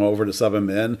he took him over to sub him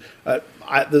in.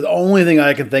 The only thing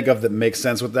I can think of that makes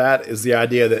sense with that is the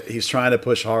idea that he's trying to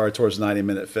push Hara towards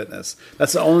 90-minute fitness.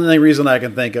 That's the only reason I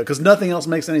can think of, because nothing else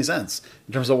makes any sense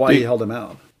in terms of why he held him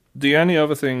out. The only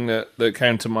other thing that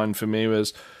came to mind for me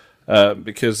was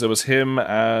because there was him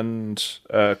and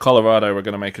Colorado were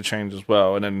going to make a change as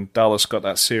well, and then Dallas got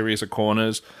that series of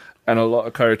corners. And a lot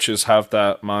of coaches have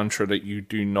that mantra that you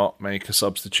do not make a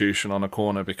substitution on a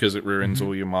corner because it ruins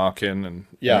all your marking and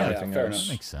everything fair else. enough.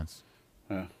 Makes sense.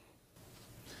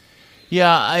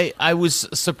 Yeah, I was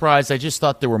surprised. I just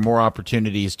thought there were more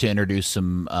opportunities to introduce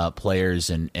some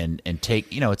players and take,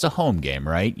 it's a home game,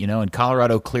 right? And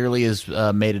Colorado clearly has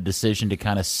made a decision to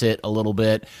kind of sit a little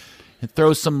bit and throw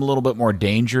a little bit more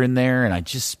danger in there. And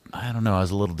I don't know, I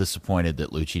was a little disappointed that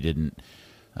Lucci didn't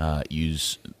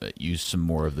use some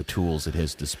more of the tools at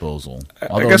his disposal.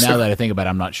 Although now that I think about it,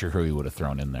 I'm not sure who he would have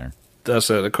thrown in there. That's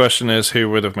it. The question is, who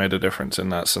would have made a difference in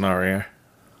that scenario?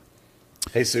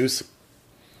 Jesus.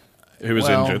 Who was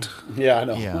injured. Yeah, I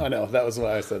know. Yeah. I know. That was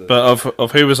why I said it. But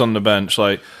of who was on the bench,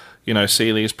 like,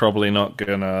 Seeley's probably not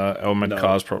gonna. I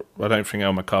don't think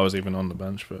El Makar was even on the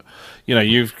bench. But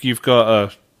you've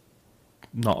got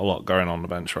not a lot going on the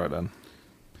bench right then.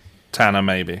 Tanner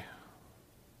maybe.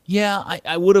 Yeah,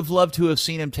 I would have loved to have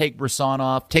seen him take Brisson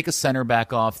off, take a center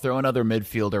back off, throw another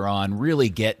midfielder on, really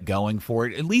get going for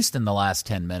it, at least in the last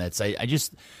 10 minutes. I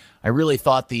really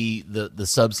thought the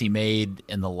subs he made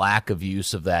and the lack of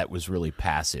use of that was really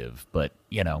passive. But,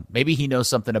 maybe he knows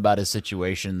something about his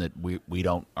situation that we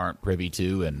aren't privy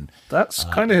to. And that's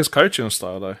kind of his coaching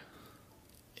style, though.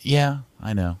 Yeah,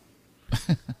 I know.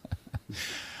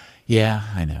 Yeah,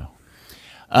 I know.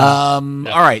 All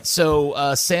right,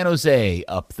 so San Jose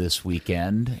up this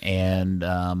weekend, and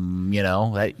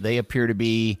they appear to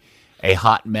be a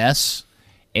hot mess,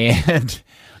 and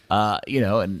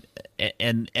and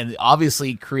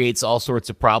obviously creates all sorts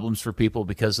of problems for people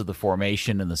because of the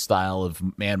formation and the style of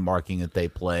man marking that they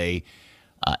play.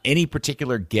 Any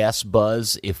particular guess,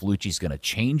 Buzz, if Lucci's going to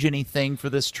change anything for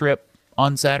this trip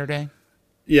on Saturday?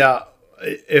 Yeah,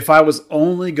 if I was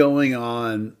only going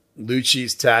on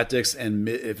Lucci's tactics, and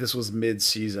if this was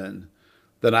mid-season,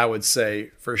 then I would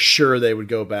say for sure they would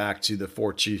go back to the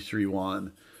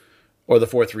 4-2-3-1 or the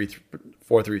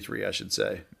 4-3-3, I should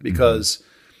say, because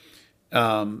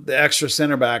the extra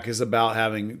center back is about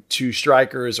having two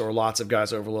strikers or lots of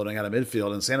guys overloading out of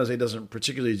midfield, and San Jose doesn't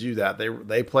particularly do that.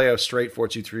 They play a straight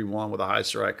 4-2-3-1 with a high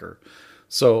striker.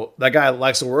 So that guy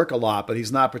likes to work a lot, but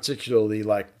he's not particularly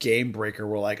like game breaker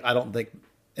where I don't think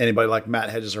anybody like Matt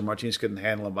Hedges or Martinez couldn't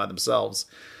handle him by themselves.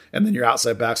 And then your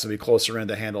outside backs will be closer in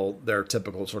to handle their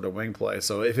typical sort of wing play.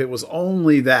 So if it was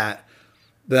only that,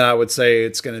 then I would say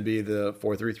it's going to be the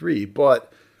 4-3-3.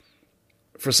 But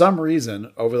for some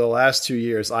reason, over the last 2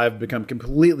 years, I've become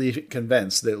completely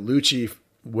convinced that Lucci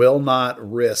will not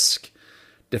risk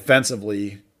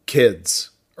defensively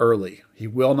kids early. He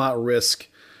will not risk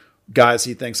guys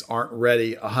he thinks aren't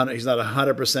ready. He's not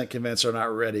 100% convinced are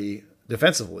not ready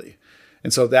defensively.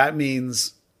 And so that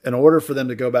means in order for them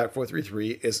to go back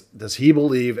 4-3-3, does he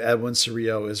believe Edwin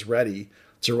Cerrillo is ready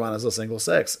to run as a single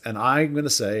six? And I'm going to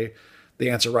say the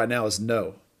answer right now is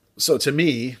no. So to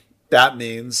me, that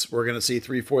means we're going to see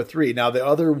 3-4-3. Now,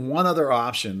 one other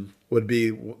option would be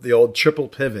the old triple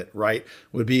pivot, right?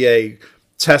 Would be a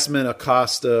Tessman,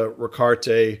 Acosta,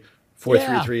 Ricarte,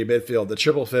 4-3-3 midfield, the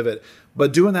triple pivot.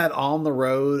 But doing that on the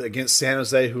road against San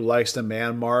Jose, who likes to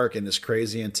man mark and is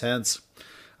crazy intense,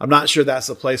 I'm not sure that's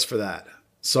the place for that.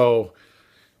 So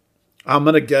I'm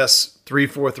going to guess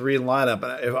 3-4-3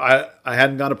 lineup. If I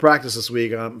hadn't gone to practice this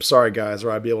week, I'm sorry, guys,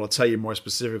 or I'd be able to tell you more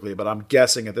specifically, but I'm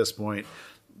guessing at this point,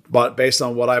 but based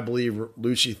on what I believe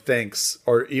Lucci thinks,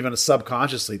 or even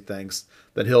subconsciously thinks,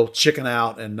 that he'll chicken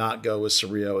out and not go with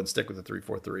Cerrillo and stick with the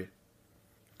 3-4-3.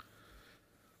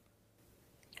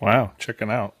 Wow, chicken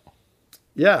out.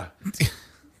 Yeah.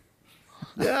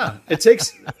 Yeah. It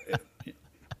takes...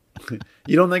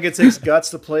 You don't think it takes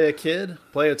guts to play a kid?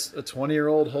 Play a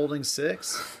 20-year-old holding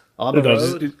six on the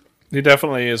road? He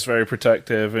definitely is very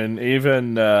protective, and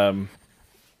even I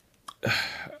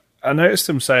noticed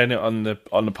him saying it on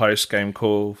the post-game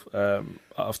call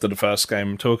after the first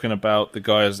game, talking about the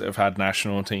guys that have had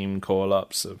national team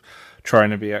call-ups of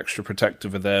trying to be extra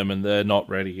protective of them, and they're not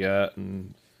ready yet.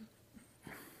 And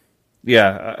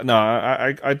yeah, no,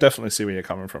 I definitely see where you're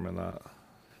coming from in that.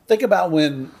 Think about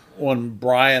when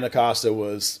Brian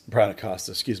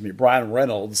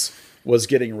Reynolds was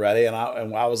getting ready, and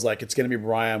I was like, it's going to be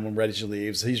Brian when Reggie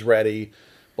leaves. He's ready,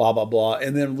 blah, blah, blah.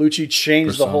 And then Lucci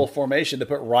changed the whole formation to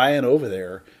put Ryan over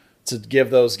there to give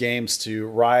those games to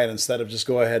Ryan instead of just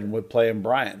go ahead and would play him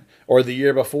Brian. Or the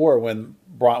year before when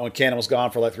Cannon was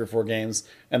gone for like 3 or 4 games,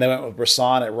 and they went with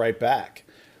Brisson at right back.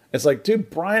 It's like, dude,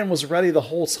 Brian was ready the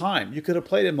whole time. You could have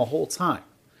played him the whole time.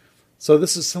 So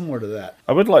this is similar to that.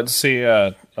 I would like to see.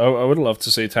 I would love to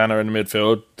see Tanner in the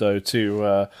midfield, though,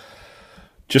 to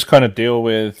just kind of deal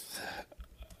with.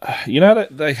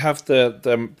 They have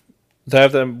the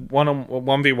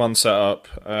 1v1 setup.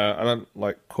 I don't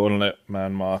like calling it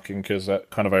man marking because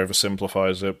that kind of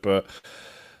oversimplifies it. But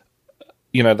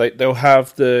they'll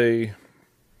have the.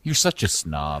 You're such a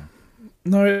snob.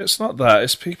 No, it's not that.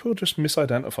 It's people just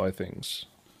misidentify things.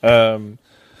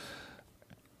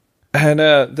 And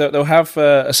they'll have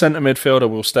a centre midfielder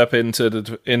will step into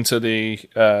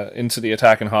the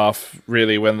attacking half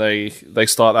really when they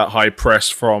start that high press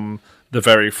from the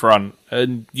very front,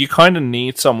 and you kind of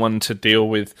need someone to deal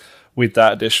with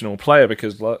that additional player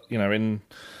because in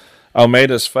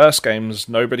Almeida's first games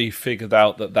nobody figured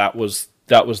out that was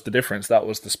the difference, that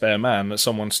was the spare man, that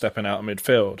someone stepping out of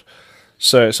midfield.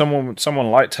 So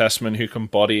someone like Tessman who can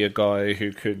body a guy,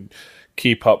 who could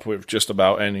keep up with just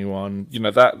about anyone,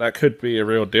 that could be a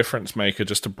real difference maker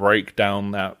just to break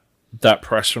down that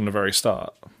press from the very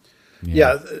start.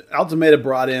 Yeah, Altameda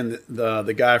brought in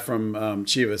the guy from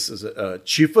Chivas. Is it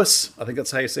Chufas? I think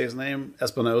that's how you say his name.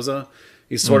 Espinoza.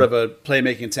 He's sort of a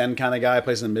playmaking 10 kind of guy.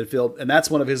 Plays in midfield, and that's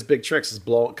one of his big tricks is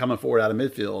coming forward out of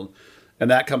midfield. And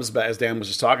that comes back, as Dan was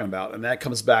just talking about, and that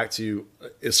comes back to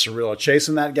is Cirillo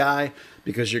chasing that guy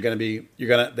because they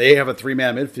have a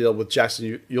 3-man midfield with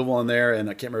Jackson Ulval in there, and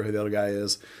I can't remember who the other guy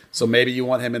is. So maybe you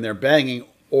want him in there banging,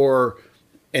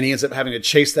 and he ends up having to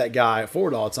chase that guy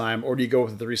forward all the time, or do you go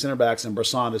with the 3 center backs and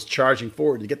Brisson is charging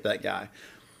forward to get that guy?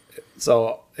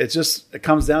 So it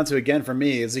comes down to, again, for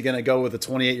me, is he going to go with the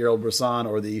 28-year-old Brisson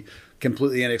or the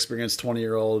completely inexperienced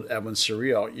 20-year-old Edwin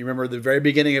Cirillo? You remember the very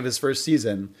beginning of his first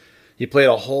season, he played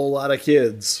a whole lot of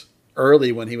kids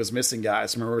early when he was missing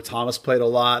guys. Remember, Thomas played a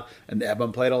lot and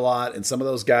Eben played a lot, and some of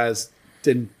those guys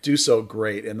didn't do so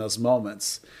great in those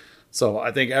moments. So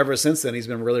I think ever since then, he's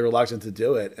been really reluctant to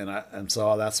do it, and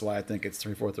so that's why I think it's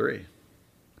 3-4-3.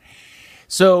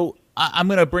 So I'm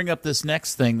going to bring up this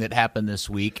next thing that happened this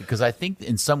week because I think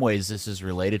in some ways this is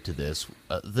related to this.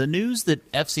 The news that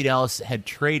FC Dallas had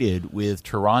traded with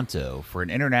Toronto for an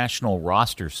international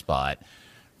roster spot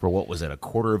for, what was it,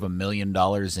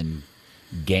 $250,000 in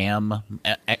GAM,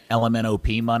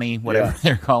 LMNOP money, whatever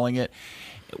they're calling it,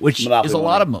 which Monopoly is a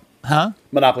lot of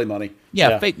Monopoly money.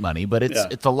 Yeah, fake money, but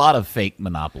it's a lot of fake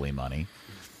Monopoly money.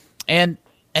 And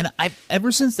I've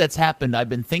ever since that's happened, I've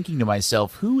been thinking to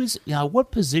myself, what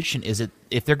position is it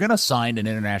if they're going to sign an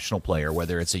international player,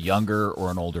 whether it's a younger or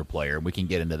an older player, we can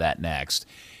get into that next,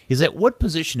 is at what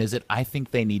position is it I think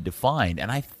they need to find?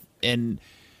 And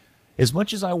as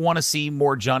much as I want to see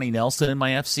more Johnny Nelson in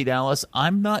my FC Dallas,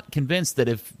 I'm not convinced that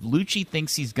if Lucci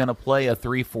thinks he's going to play a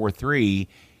 3-4-3,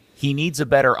 he needs a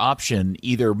better option,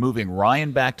 either moving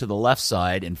Ryan back to the left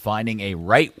side and finding a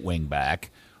right wing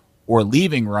back, or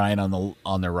leaving Ryan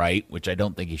on the right, which I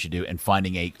don't think he should do, and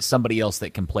finding somebody else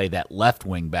that can play that left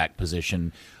wing back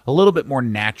position a little bit more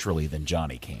naturally than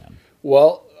Johnny can.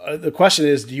 Well, the question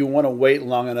is, do you want to wait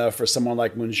long enough for someone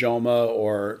like Munjoma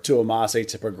or Tuamase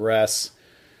to progress?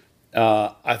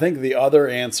 I think the other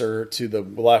answer to the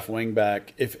left wing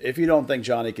back, if you don't think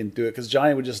Johnny can do it, because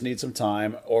Johnny would just need some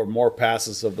time or more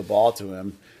passes of the ball to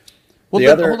him.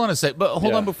 Well, hold on a sec. But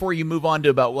hold on before you move on to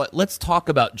about what. Let's talk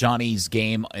about Johnny's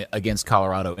game against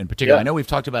Colorado in particular. I know we've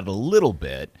talked about it a little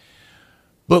bit,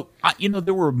 but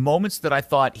there were moments that I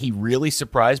thought he really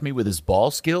surprised me with his ball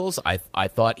skills. I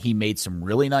thought he made some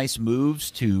really nice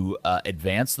moves to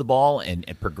advance the ball and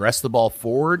progress the ball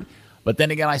forward. But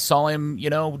then again, I saw him,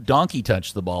 donkey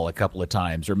touch the ball a couple of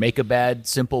times or make a bad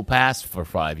simple pass for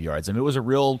 5 yards. I mean, it was a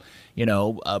real,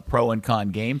 pro and con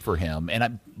game for him.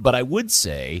 But I would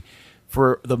say,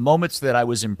 for the moments that I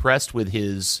was impressed with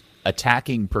his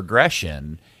attacking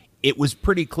progression, it was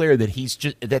pretty clear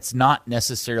that that's not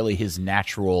necessarily his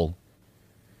natural.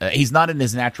 He's not in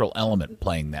his natural element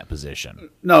playing that position.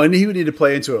 No, and he would need to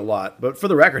play into it a lot. But for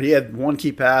the record, he had 1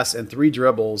 key pass and 3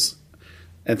 dribbles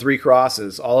and 3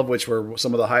 crosses, all of which were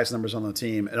some of the highest numbers on the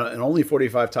team, and only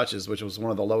 45 touches, which was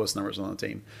one of the lowest numbers on the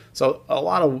team. So a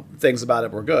lot of things about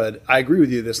it were good. I agree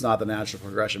with you, that's not the natural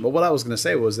progression. But what I was going to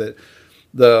say was that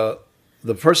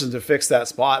the person to fix that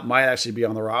spot might actually be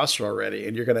on the roster already,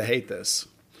 and you're going to hate this.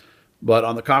 But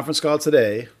on the conference call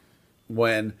today,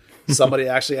 when somebody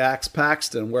actually asked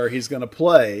Paxton where he's going to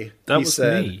play, he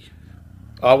said, me.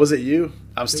 Oh, was it you?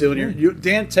 I'm stealing your...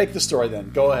 Dan, take the story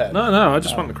then. Go ahead. No, I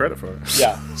just want the credit for it.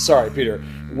 Yeah, sorry, Peter.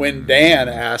 When Dan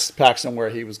asked Paxton where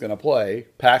he was going to play,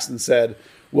 Paxton said,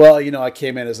 well, I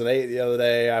came in as an 8 the other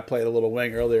day. I played a little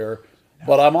wing earlier,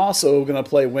 but I'm also going to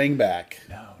play wing back.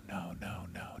 No.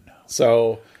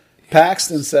 So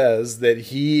Paxton says that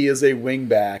he is a wing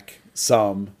back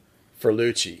some for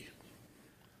Lucci.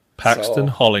 Paxton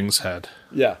Hollingshead.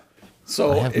 Yeah.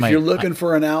 So if you're looking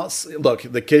for an out, look,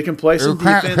 the kid can play some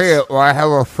defense. You can't see it, or I have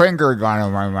a finger gun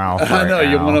in my mouth. I know,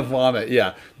 you want to vomit.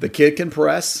 Yeah. The kid can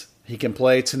press. He can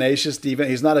play tenacious defense.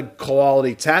 He's not a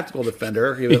quality tactical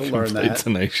defender. He will learn that.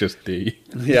 Tenacious D.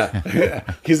 Yeah.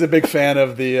 He's a big fan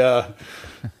of the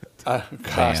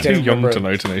too young to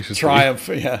know Tenacious Triumph.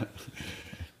 D. Yeah.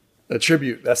 A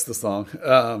tribute. That's the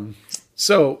song.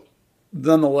 So,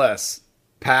 nonetheless,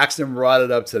 Paxton brought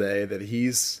it up today that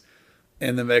he's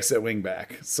in the mix at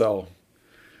wingback. So,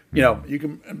 you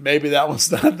can maybe that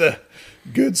was not the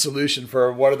good solution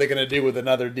for what are they going to do with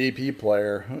another DP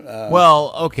player.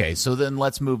 Well, okay, so then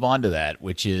let's move on to that,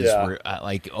 which is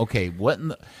what in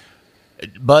the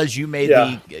Buzz, you made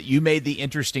the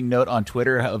interesting note on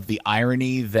Twitter of the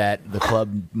irony that the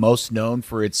club most known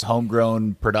for its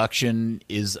homegrown production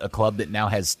is a club that now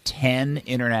has 10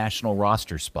 international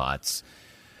roster spots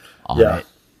on it.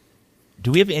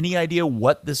 Do we have any idea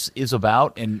what this is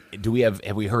about? And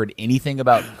have we heard anything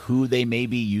about who they may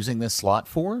be using this slot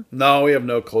for? No, we have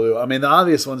no clue. I mean, the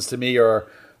obvious ones to me are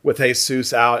with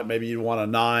Jesus out, maybe you want a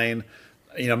 9.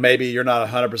 Maybe you're not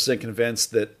 100%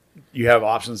 convinced that you have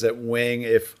options at wing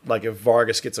if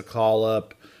Vargas gets a call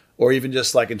up, or even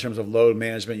just like in terms of load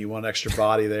management, you want extra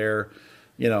body there.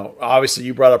 Obviously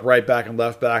you brought up right back and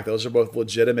left back. Those are both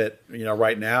legitimate.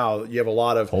 Right now you have a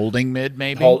lot of holding mid,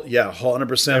 maybe.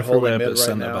 100% holding mid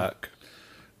right now. Back.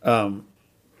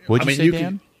 What'd you say,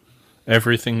 Dan?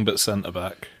 Everything but center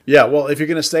back. Yeah, well, if you're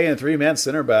going to stay in 3-man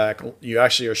center back, you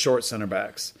actually are short center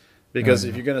backs. Because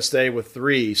if you're going to stay with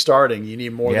 3 starting, you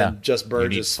need more than just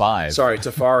Burgess. You need 5. Sorry,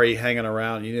 Tafari hanging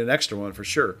around. You need an extra one for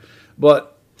sure.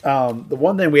 But the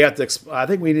one thing we have to, I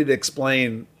think we need to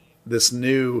explain this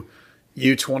new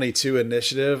U22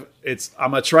 initiative.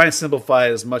 I'm going to try and simplify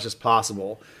it as much as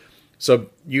possible. So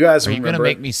you guys Are you going to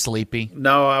make me sleepy?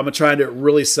 No, I'm going to try and do it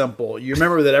really simple. You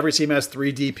remember that every team has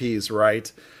 3 DPs, right?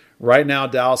 Right now,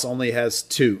 Dallas only has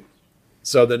 2.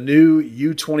 So the new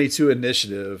U22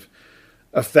 initiative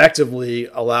effectively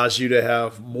allows you to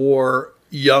have more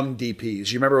young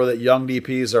DPs. You remember that young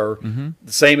DPs are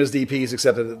the same as DPs,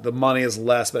 except that the money is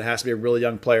less, but it has to be a really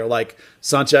young player. Like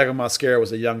Santiago Mosquera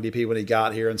was a young DP when he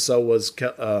got here, and so was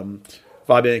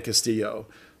Fabian Castillo.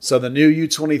 So the new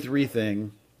U23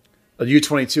 thing, a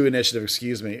U22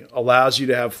 initiative, allows you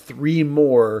to have 3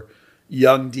 more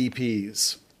young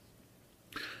DPs.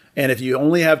 And if you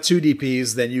only have 2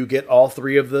 DPs, then you get all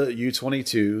 3 of the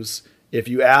U22s. If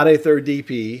you add a third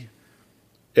DP,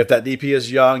 if that DP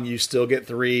is young, you still get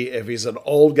 3. If he's an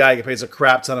old guy who pays a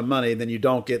crap ton of money, then you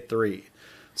don't get 3.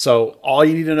 So all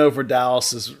you need to know for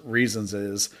Dallas's reasons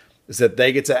is that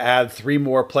they get to add 3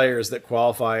 more players that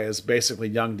qualify as basically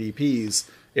young DPs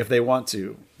if they want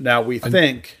to. Now we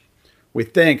think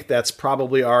that's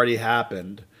probably already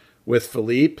happened with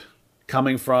Philippe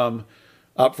coming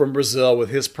up from Brazil with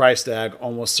his price tag,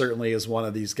 almost certainly is one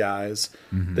of these guys.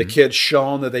 The kid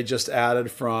Sean that they just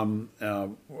added from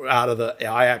out of the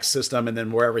Ajax system and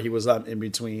then wherever he was in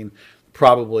between,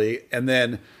 probably. And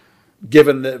then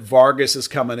given that Vargas is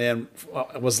coming in,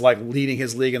 was like leading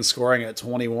his league in scoring at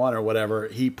 21 or whatever,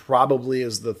 he probably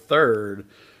is the third.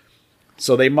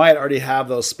 So they might already have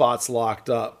those spots locked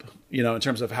up, in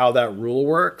terms of how that rule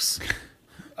works.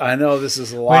 I know this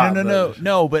is a lot.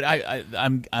 No. But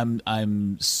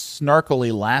I'm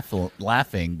snarkily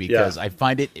laughing because I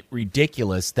find it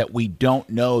ridiculous that we don't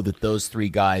know that those 3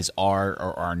 guys are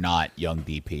or are not young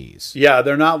DPs. Yeah,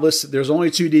 they're not listed. There's only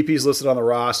 2 DPs listed on the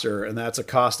roster, and that's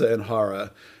Acosta and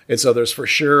Hara. And so there's for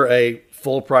sure a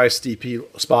full price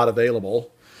DP spot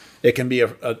available. It can be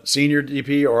a senior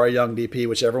DP or a young DP,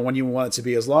 whichever one you want it to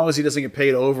be, as long as he doesn't get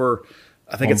paid over.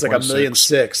 I think it's like $1.6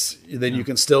 million. Then you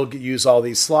can still use all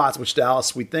these slots, which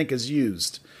Dallas we think is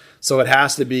used. So it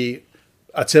has to be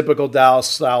a typical Dallas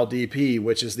style DP,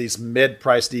 which is these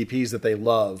mid-price DPs that they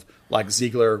love, like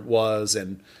Ziegler was,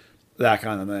 and that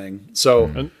kind of thing. So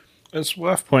and it's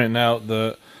worth pointing out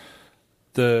that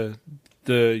the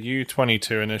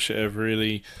U22 initiative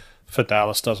really for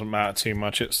Dallas doesn't matter too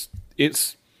much.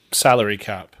 It's salary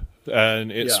cap.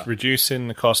 And it's reducing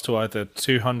the cost to either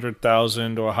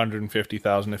 $200,000 or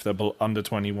 $150,000 if they're under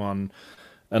 21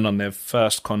 and on their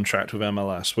first contract with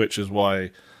MLS, which is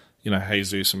why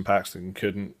Jesus and Paxton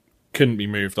couldn't be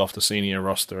moved off the senior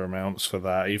roster amounts for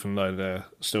that, even though they're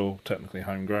still technically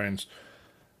homegrowns.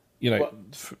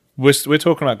 We're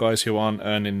talking about guys who aren't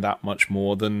earning that much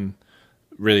more than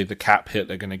really the cap hit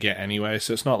they're going to get anyway.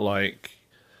 So it's not like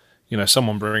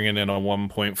someone bringing in a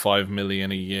 $1.5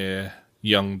 million a year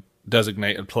young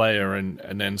designated player and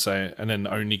then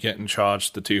only getting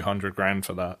charged the $200,000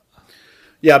 for that.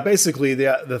 Yeah, basically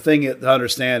the thing to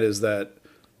understand is that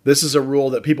this is a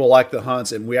rule that people like the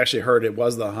Hunts, and we actually heard it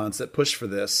was the Hunts that pushed for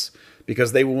this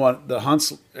because they want the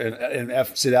Hunts and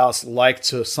FC Dallas like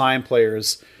to sign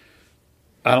players.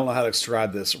 I don't know how to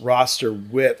describe this, roster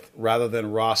width rather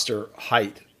than roster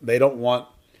height. They don't want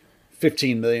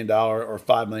 $15 million or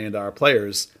 $5 million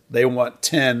players. They want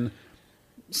 10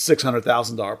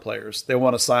 $600,000 players. They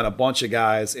want to sign a bunch of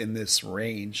guys in this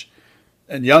range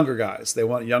and younger guys. They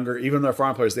want younger, even their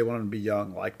foreign players, they want them to be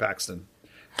young, like Paxton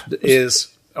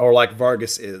is, or like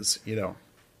Vargas is,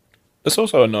 It's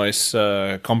also a nice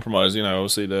compromise.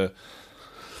 Obviously the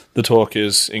talk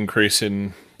is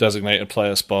increasing designated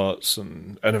player spots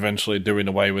and eventually doing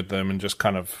away with them and just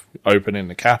kind of opening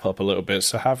the cap up a little bit.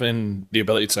 So having the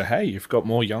ability to say, hey, you've got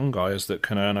more young guys that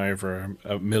can earn over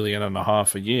 $1.5 million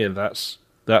a year, that's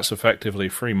effectively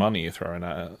free money you're throwing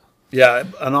at it. Yeah,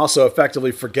 and also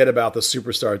effectively forget about the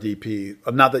superstar DP.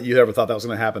 Not that you ever thought that was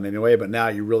going to happen anyway, but now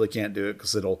you really can't do it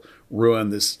because it'll ruin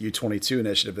this U22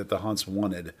 initiative that the Hunts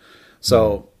wanted.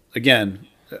 So, again,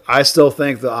 I still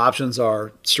think the options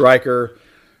are striker.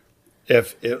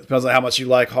 If it depends on how much you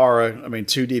like Hara. I mean,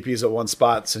 2 DPs at one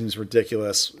spot seems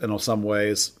ridiculous in some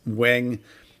ways. Wing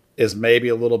is maybe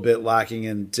a little bit lacking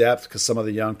in depth because some of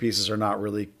the young pieces are not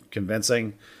really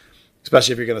convincing,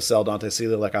 especially if you're going to sell Dante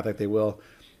Sealy like I think they will.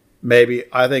 Maybe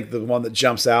I think the one that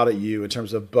jumps out at you in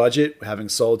terms of budget, having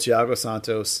sold Thiago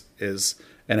Santos, is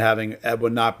and having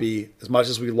Edwin not be as much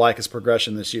as we like his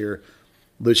progression this year.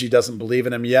 Lucci doesn't believe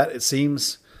in him yet, it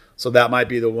seems. So that might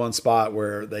be the one spot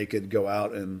where they could go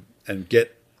out and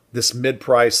get this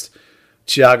mid-priced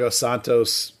Thiago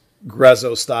Santos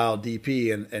Grezzo style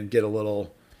DP and get a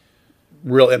little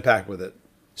real impact with it.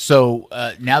 So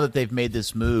now that they've made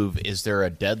this move, is there a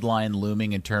deadline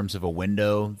looming in terms of a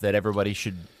window that everybody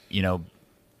should,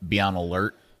 be on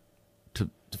alert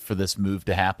for this move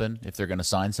to happen if they're going to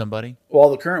sign somebody? Well,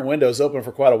 the current window is open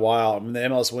for quite a while. I mean, the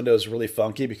MLS window is really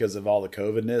funky because of all the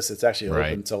COVID-ness. It's actually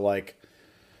open until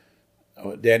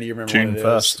Danny, you remember June when it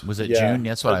 1st. Was it June?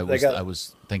 That's what I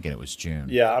was thinking. It was June.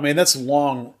 Yeah, I mean that's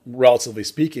long, relatively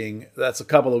speaking. That's a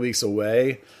couple of weeks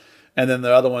away, and then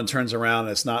the other one turns around.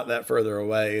 And it's not that further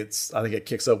away. I think it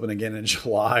kicks open again in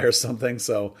July or something.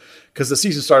 So, because the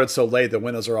season started so late, the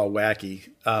windows are all wacky.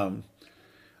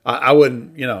 I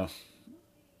wouldn't,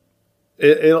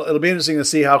 It'll be interesting to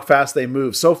see how fast they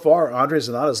move. So far, Andres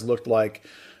Zanata's looked like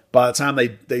by the time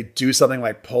they do something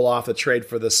like pull off a trade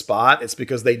for the spot, it's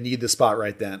because they need the spot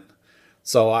right then.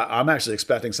 So I'm actually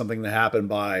expecting something to happen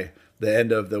by the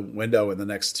end of the window in the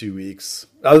next 2 weeks,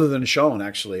 other than Sean,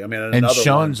 actually. I mean, and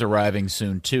Sean's arriving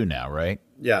soon too now, right?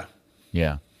 Yeah.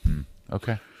 Yeah.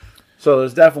 Okay. So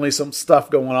there's definitely some stuff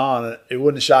going on. It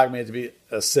wouldn't shock me to be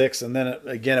a 6. And then,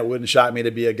 it wouldn't shock me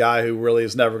to be a guy who really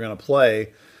is never going to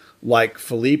play like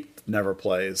Philippe never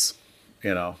plays,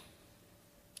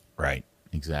 Right.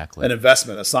 Exactly. An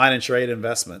investment, a sign and trade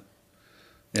investment,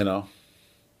 which All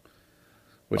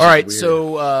right. weird.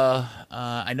 So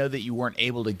I know that you weren't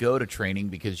able to go to training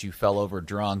because you fell over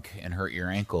drunk and hurt your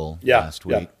ankle last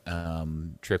week.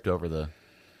 Tripped over the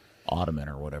ottoman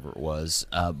or whatever it was.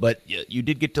 But you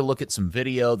did get to look at some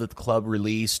video that the club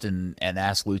released and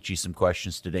ask Lucci some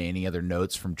questions today. Any other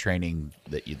notes from training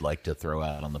that you'd like to throw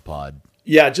out on the pod?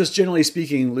 Yeah, just generally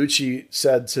speaking, Lucci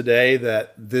said today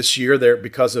that this year,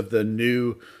 because of the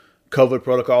new COVID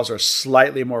protocols are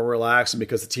slightly more relaxed, and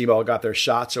because the team all got their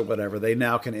shots or whatever, they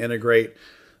now can integrate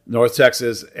North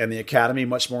Texas and the academy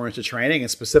much more into training. And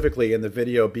specifically in the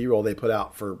video B-roll they put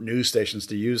out for news stations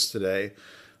to use today,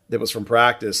 that was from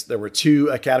practice, there were 2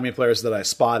 academy players that I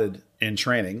spotted in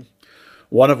training.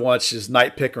 One of which is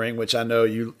Knight Pickering, which I know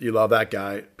you love that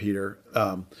guy, Peter.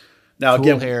 Now, cool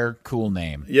again, hair, cool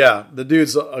name. Yeah, the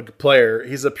dude's a player.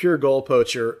 He's a pure goal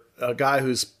poacher, a guy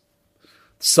whose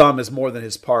sum is more than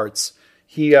his parts.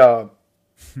 Now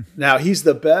he's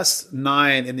the best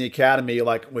 9 in the academy.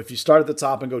 Like if you start at the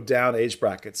top and go down age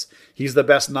brackets, he's the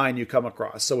best 9 you come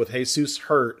across. So with Jesus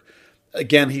hurt,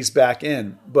 again, he's back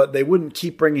in, but they wouldn't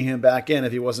keep bringing him back in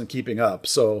if he wasn't keeping up.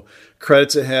 So credit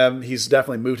to him. He's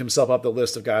definitely moved himself up the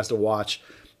list of guys to watch.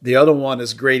 The other one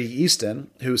is Grady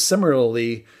Easton, who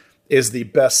similarly is the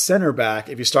best center back.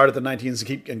 If you start at the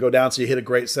 19s and go down so you hit a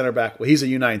great center back, well, he's a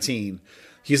U19.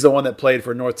 He's the one that played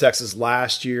for North Texas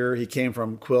last year. He came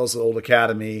from Quill's old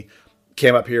academy,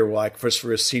 came up here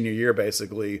for his senior year,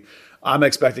 basically. I'm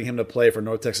expecting him to play for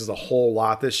North Texas a whole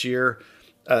lot this year.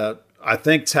 I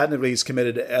think technically he's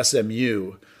committed to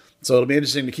SMU. So it'll be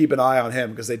interesting to keep an eye on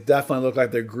him because they definitely look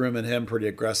like they're grooming him pretty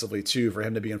aggressively too for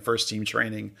him to be in first team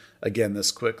training again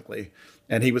this quickly.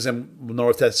 And he was in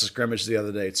North Texas scrimmage the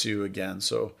other day too again.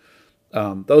 So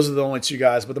those are the only 2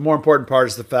 guys. But the more important part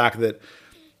is the fact that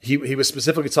he was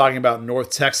specifically talking about North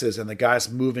Texas and the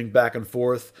guys moving back and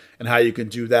forth and how you can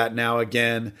do that now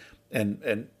again.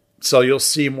 And so you'll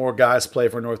see more guys play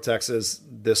for North Texas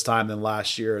this time than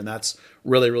last year. And that's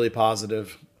really, really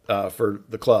positive for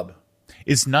the club.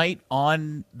 Is Knight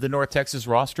on the North Texas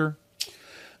roster?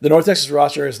 The North Texas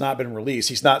roster has not been released.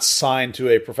 He's not signed to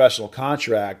a professional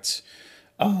contract.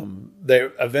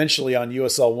 They're eventually on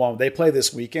USL 1. They play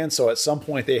this weekend, so at some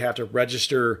point they have to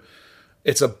register.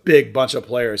 It's a big bunch of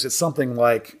players. It's something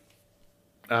like,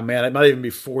 it might even be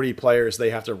 40 players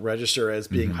they have to register as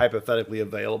being hypothetically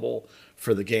available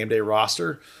for the game day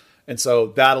roster. And so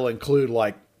that'll include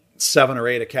like 7 or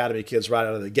 8 academy kids right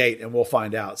out of the gate, and we'll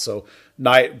find out. So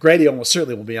Grady almost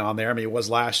certainly will be on there. I mean, he was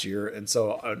last year, and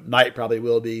so Knight probably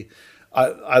will be.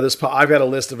 I've got a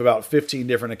list of about 15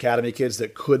 different academy kids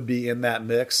that could be in that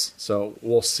mix. So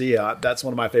we'll see. That's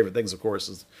one of my favorite things, of course,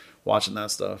 is watching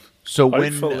that stuff. So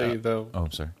hopefully they'll. Oh,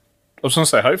 I'm sorry. I was going to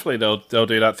say, hopefully they'll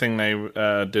do that thing they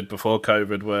did before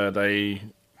COVID, where they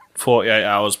 48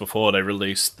 hours before they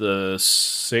released the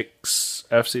 6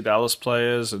 FC Dallas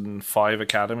players and 5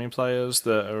 academy players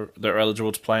that are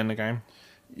eligible to play in the game.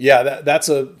 Yeah, that's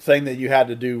a thing that you had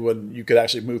to do when you could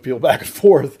actually move people back and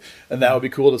forth, and that would be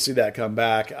cool to see that come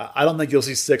back. I don't think you'll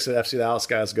see 6 FC Dallas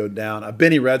guys go down.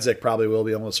 Benny Redzik probably will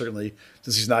be, almost certainly,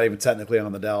 since he's not even technically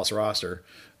on the Dallas roster.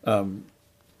 So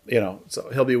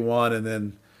he'll be one, and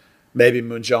then maybe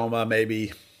Munjoma,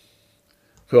 maybe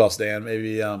who else, Dan?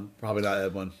 Maybe probably not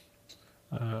Edwin.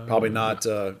 Probably not.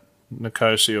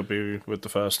 Nkosi will be with the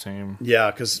first team. Yeah,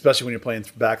 because especially when you're playing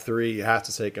back 3, you have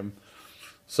to take him.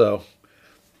 So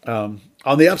on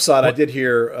the upside, I did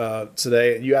hear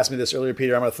today, and you asked me this earlier,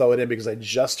 Peter, I'm going to throw it in because I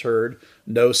just heard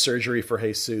no surgery for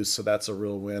Jesus, so that's a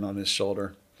real win on his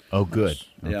shoulder. Oh, good.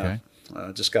 Yeah.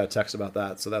 Okay. Just got a text about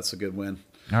that, so that's a good win.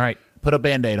 All right. Put a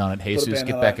Band-Aid on it, Jesus.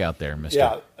 Get back out there, mister.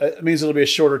 Yeah, it means it'll be a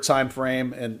shorter time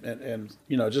frame and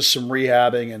just some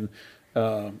rehabbing. And,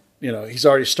 he's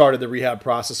already started the rehab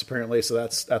process, apparently, so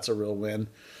that's a real win.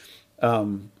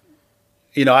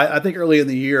 I think early in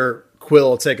the year,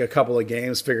 Quill will take a couple of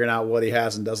games figuring out what he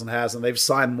has and doesn't have. And they've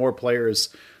signed more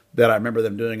players than I remember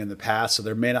them doing in the past. So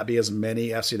there may not be as many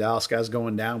FC Dallas guys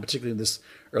going down, particularly in this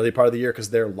early part of the year,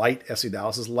 because they're light. FC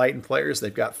Dallas is light in players.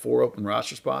 They've got 4 open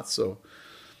roster spots. So,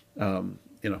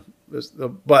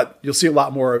 but you'll see a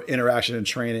lot more of interaction and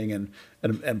training,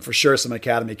 and for sure some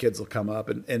academy kids will come up.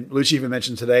 And Lucci even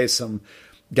mentioned today some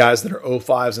guys that are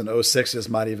 05s and 06s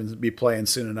might even be playing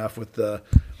soon enough with the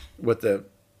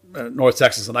North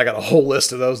Texas, and I got a whole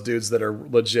list of those dudes that are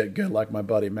legit good, like my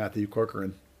buddy Matthew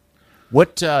Corcoran.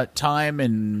 What time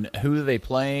and who are they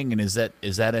playing? And is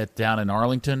that down in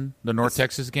Arlington, the North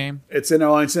Texas game? It's in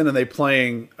Arlington, and they're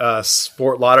playing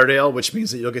Fort Lauderdale, which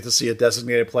means that you'll get to see a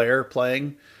designated player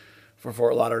playing for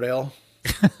Fort Lauderdale.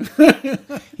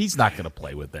 He's not going to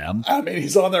play with them. I mean,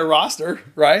 he's on their roster,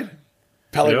 right?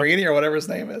 Pellegrini or whatever his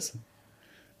name is.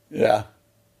 Yeah,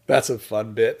 that's a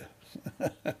fun bit.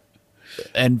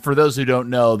 And for those who don't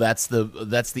know, that's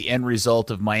the end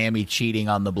result of Miami cheating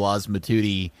on the Blas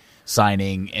Matuidi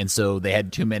signing, and so they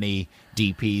had too many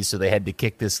DPs, so they had to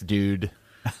kick this dude.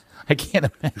 I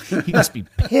can't imagine. He must be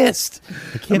pissed.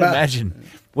 I can't imagine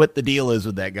what the deal is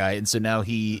with that guy. And so now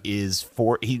he's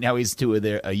to a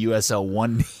USL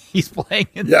 1. He's playing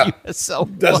in the USL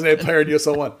 1. Designated player in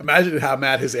USL 1. Imagine how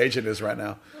mad his agent is right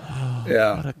now.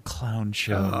 Yeah. What a clown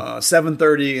show.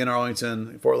 7:30 in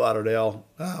Arlington, Fort Lauderdale,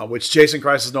 which Jason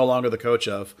Christ is no longer the coach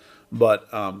of, but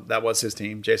that was his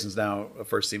team. Jason's now a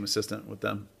first-team assistant with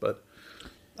them, but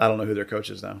I don't know who their coach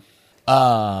is now.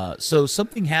 So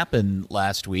something happened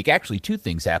last week. Actually, 2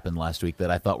 things happened last week that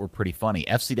I thought were pretty funny.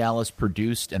 FC Dallas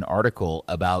produced an article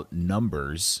about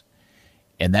numbers,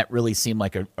 and that really seemed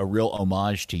like a real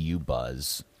homage to you,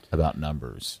 Buzz, about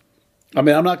numbers. I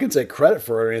mean, I'm not going to take credit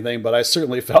for it or anything, but I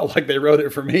certainly felt like they wrote it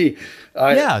for me.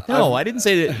 I didn't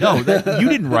say that. No, you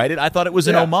didn't write it. I thought it was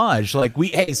an homage. Like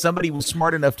somebody was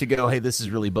smart enough to go, hey, this is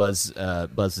really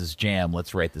Buzz's jam.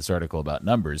 Let's write this article about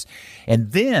numbers.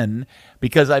 And then,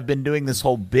 because I've been doing this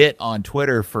whole bit on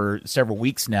Twitter for several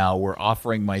weeks now, we're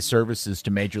offering my services to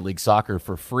Major League Soccer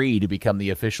for free to become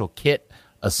the official kit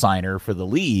assigner for the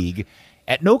league.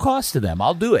 At no cost to them.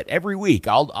 I'll do it every week.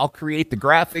 I'll create the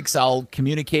graphics. I'll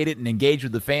communicate it and engage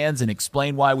with the fans and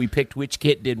explain why we picked which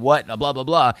kit did what, and blah, blah,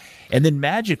 blah. And then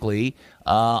magically,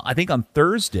 I think on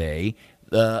Thursday,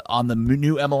 on the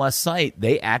new MLS site,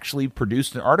 they actually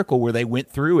produced an article where they went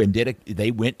through and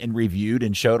they went and reviewed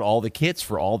and showed all the kits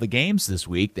for all the games this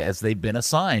week as they've been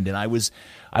assigned. And I was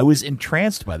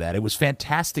entranced by that. It was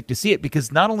fantastic to see it because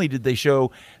not only did they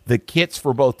show the kits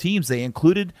for both teams, they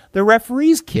included the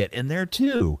referee's kit in there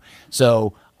too.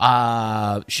 So,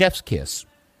 chef's kiss.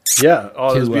 Yeah,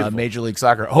 to Major League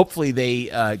Soccer. Hopefully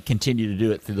they continue to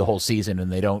do it through the whole season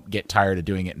and they don't get tired of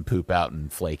doing it and poop out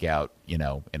and flake out, in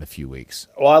a few weeks.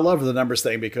 Well, I love the numbers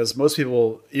thing because most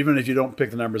people, even if you don't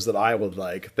pick the numbers that I would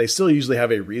like, they still usually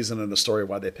have a reason and a story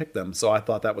why they picked them. So I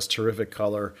thought that was terrific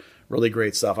color, really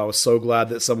great stuff. I was so glad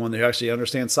that someone who actually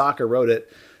understands soccer wrote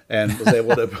it and was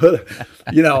able to put,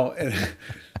 and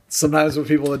sometimes when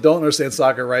people that don't understand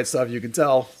soccer write stuff, you can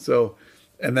tell. So.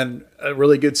 And then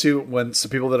really good, too, when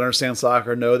some people that understand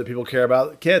soccer know that people care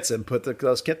about kits and put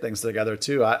those kit things together,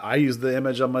 too. I used the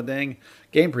image on my dang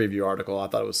game preview article. I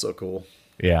thought it was so cool.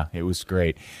 Yeah, it was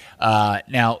great.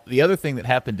 Now, the other thing that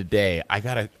happened today, I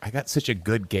got such a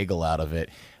good giggle out of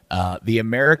it. The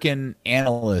American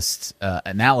analysis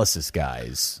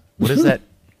guys What is that?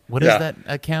 What is that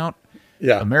account?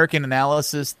 Yeah. American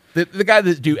Analysis. The guy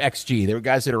that do XG. There were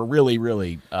guys that are really,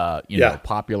 really,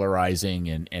 popularizing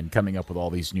and coming up with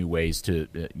all these new ways to,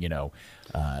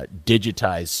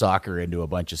 digitize soccer into a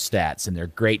bunch of stats. And they're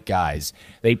great guys.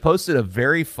 They posted a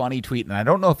very funny tweet, and I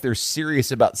don't know if they're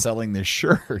serious about selling this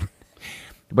shirt,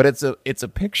 but it's a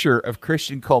picture of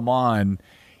Christian Coman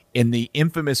in the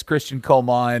infamous Christian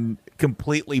Coman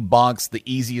completely bonks the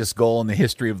easiest goal in the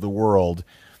history of the world.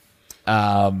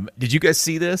 Did you guys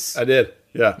see this? I did.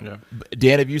 Yeah.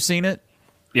 Dan, have you seen it?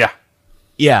 Yeah.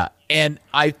 Yeah. And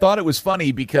I thought it was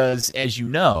funny because, as you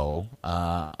know,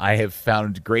 I have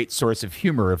found great source of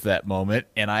humor of that moment.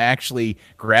 And I actually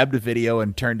grabbed a video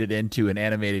and turned it into an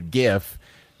animated GIF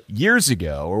years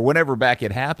ago or whenever back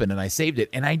it happened. And I saved it.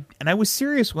 And I was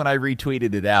serious when I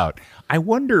retweeted it out. I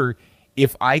wonder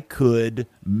if I could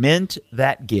mint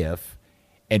that GIF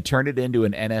and turn it into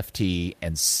an NFT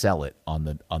and sell it on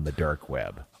the dark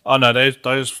web. Oh no,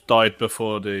 those died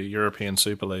before the European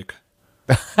Super League.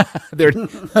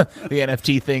 The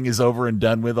NFT thing is over and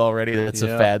done with already. That's a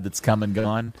fad that's come and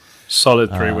gone. Solid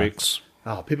 3 weeks.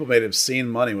 Oh, people made obscene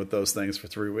money with those things for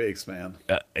 3 weeks, man.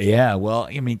 Yeah, well,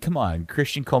 I mean, come on,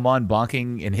 Christian Coman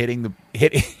bonking and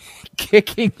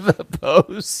kicking the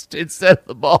post instead of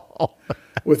the ball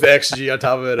with the XG on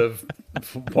top of it of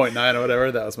 0.9 or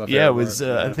whatever. That was my favorite. Yeah, it was.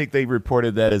 I think they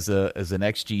reported that as an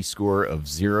XG score of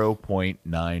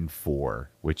 0.94,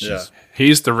 which is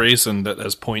he's the reason that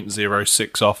there's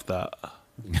 0.06 off that.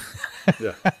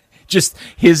 Yeah. Just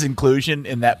his inclusion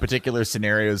in that particular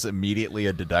scenario is immediately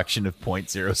a deduction of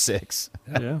 0.06.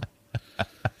 Yeah.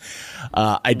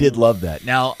 I did love that.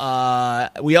 Now,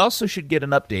 we also should get an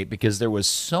update because there was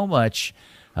so much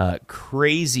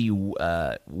crazy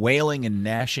wailing and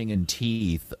gnashing in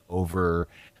teeth over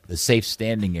the safe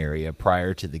standing area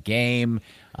prior to the game.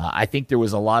 I think there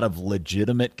was a lot of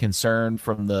legitimate concern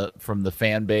from the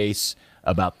fan base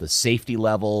about the safety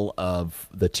level of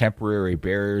the temporary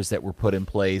barriers that were put in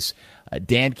place.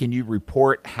 Dan, can you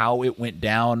report how it went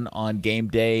down on game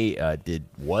day? Did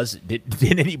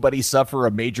anybody suffer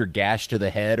a major gash to the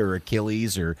head or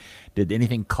Achilles, or did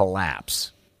anything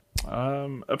collapse?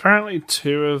 Apparently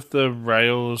 2 of the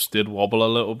rails did wobble a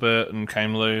little bit and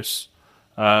came loose.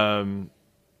 For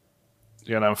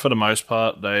the most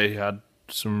part, they had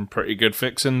some pretty good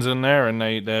fixings in there, and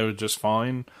they were just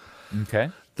fine.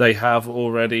 Okay. They have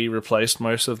already replaced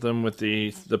most of them with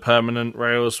the permanent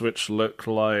rails, which look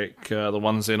like the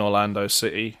ones in Orlando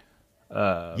City.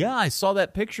 Yeah, I saw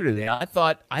that picture today. I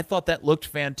thought that looked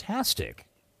fantastic.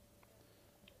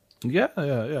 Yeah.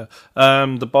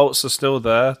 The bolts are still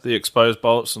there, the exposed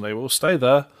bolts, and they will stay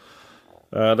there.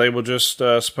 They will just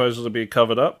supposedly be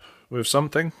covered up with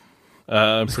something,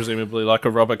 presumably like a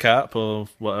rubber cap or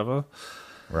whatever.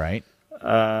 Right.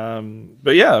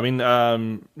 But yeah, I mean,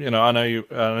 I know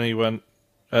you weren't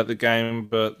at the game,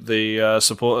 but the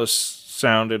supporters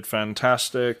sounded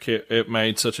fantastic. It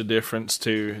made such a difference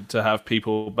to have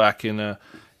people back in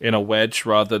a wedge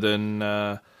rather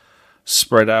than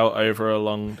spread out over a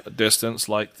long distance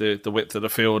like the width of the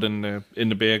field in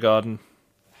the beer garden.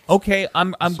 Okay,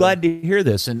 I'm glad to hear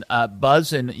this, and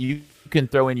Buzz, and you can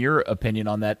throw in your opinion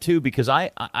on that too, because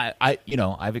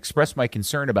I've expressed my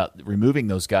concern about removing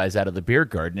those guys out of the beer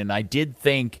garden, and I did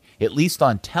think, at least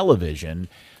on television,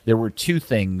 there were 2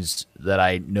 things that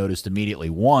I noticed immediately.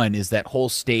 One is that whole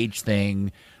stage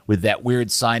thing with that weird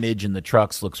signage and the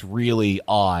trucks looks really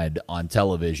odd on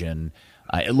television.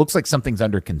 It looks like something's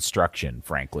under construction,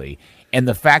 frankly. And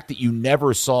the fact that you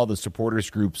never saw the supporters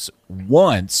groups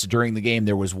once during the game,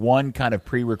 there was one kind of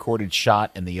pre-recorded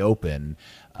shot in the open,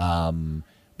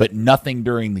 but nothing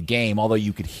during the game, although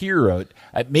you could hear it.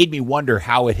 It made me wonder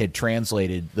how it had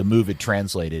translated, the move had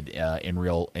translated in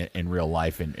real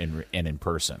life and in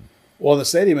person. Well, in the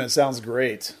stadium, it sounds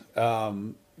great.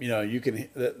 You can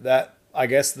that. I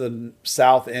guess the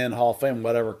South End Hall of Fame,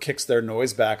 whatever, kicks their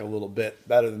noise back a little bit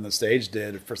better than the stage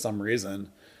did for some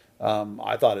reason.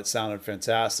 I thought it sounded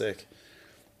fantastic.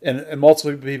 And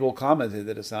multiple people commented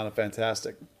that it sounded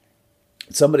fantastic.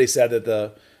 Somebody said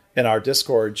that in our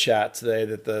Discord chat today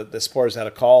that the supporters had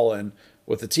a call in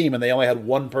with the team, and they only had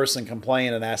one person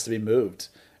complain and asked to be moved.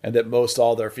 And that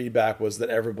all their feedback was that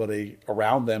everybody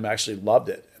around them actually loved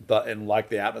it and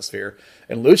liked the atmosphere.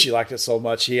 And Lucci liked it so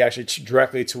much, he actually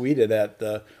directly tweeted at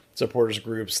the supporters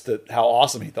groups that how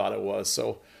awesome he thought it was.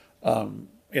 So,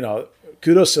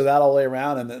 kudos to that all the way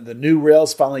around. And the new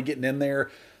rails finally getting in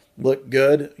there look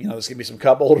good. There's going to be some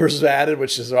cup holders added,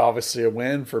 which is obviously a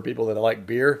win for people that like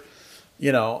beer.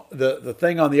 The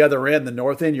thing on the other end, the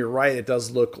north end, you're right, it does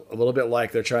look a little bit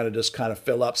like they're trying to just kind of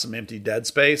fill up some empty dead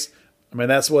space. I mean,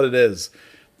 that's what it is.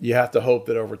 you have to hope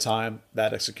that over time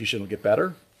that execution will get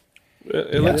better.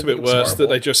 It looks a bit worse that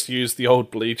they just used the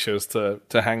old bleachers to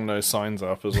hang those signs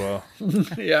up as well.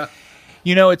 Yeah.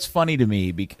 It's funny to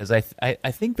me because I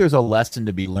think there's a lesson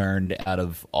to be learned out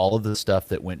of all of the stuff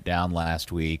that went down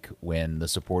last week when the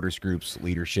supporters group's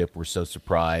leadership were so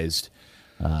surprised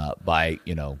by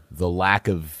the lack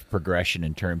of progression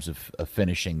in terms of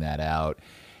finishing that out,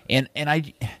 and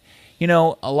I.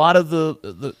 A lot of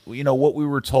the what we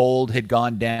were told had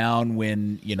gone down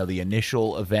when, the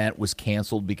initial event was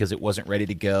canceled because it wasn't ready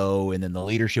to go. And then the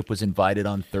leadership was invited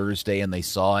on Thursday and they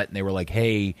saw it and they were like,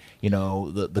 hey,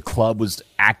 the club was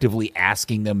actively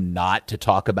asking them not to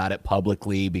talk about it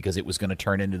publicly because it was going to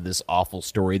turn into this awful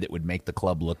story that would make the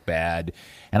club look bad.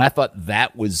 And I thought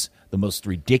that was the most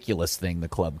ridiculous thing the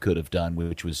club could have done,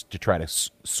 which was to try to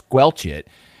squelch it.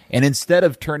 And instead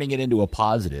of turning it into a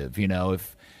positive,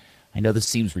 if I know this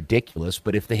seems ridiculous,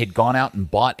 but if they had gone out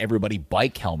and bought everybody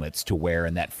bike helmets to wear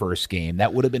in that first game,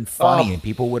 that would have been funny and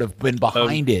people would have been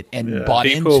behind it and bought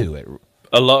into it.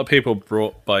 A lot of people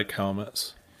brought bike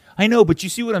helmets. I know, but you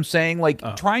see what I'm saying?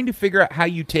 Trying to figure out how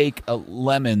you take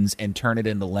lemons and turn it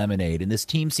into lemonade. And this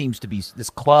team seems to be, this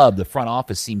club, the front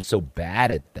office seems so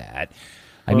bad at that.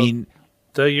 I mean,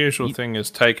 their usual thing is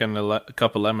taking a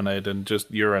cup of lemonade and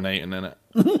just urinating in it.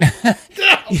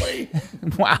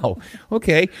 Wow.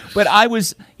 Okay. But I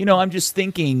was, I'm just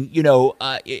thinking,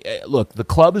 look, the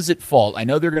club is at fault. I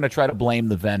know they're going to try to blame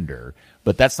the vendor,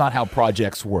 but that's not how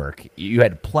projects work. You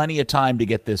had plenty of time to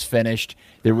get this finished.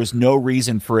 There was no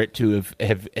reason for it to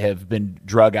have been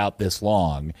drug out this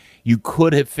long. You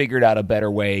could have figured out a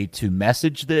better way to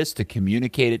message this, to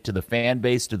communicate it to the fan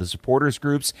base, to the supporters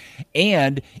groups,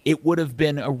 and it would have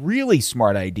been a really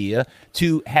smart idea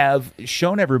to have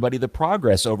shown everybody the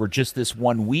progress over just this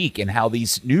 1 week and how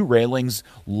these new railings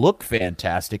look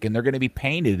fantastic and they're going to be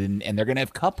painted and they're going to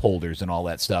have cup holders and all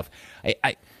that stuff.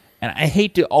 And I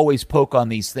hate to always poke on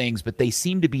these things, but they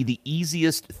seem to be the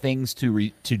easiest things to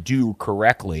do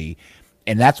correctly.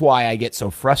 And that's why I get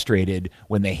so frustrated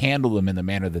when they handle them in the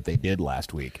manner that they did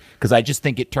last week. Because I just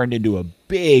think it turned into a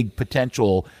big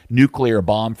potential nuclear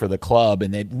bomb for the club,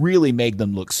 and it really made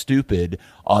them look stupid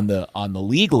on the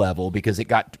league level because it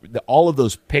got all of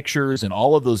those pictures and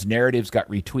all of those narratives got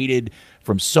retweeted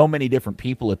from so many different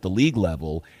people at the league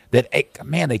level that,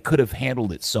 man, they could have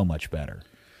handled it so much better.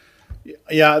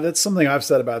 Yeah, that's something I've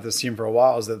said about this team for a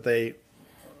while is that they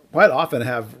quite often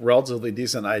have relatively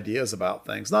decent ideas about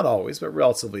things. Not always, but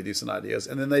relatively decent ideas.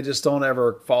 And then they just don't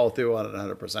ever follow through on it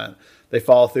 100%. They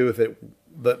follow through with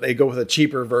it. They go with a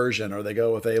cheaper version or they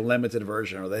go with a limited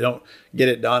version or they don't get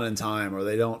it done in time or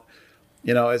they don't,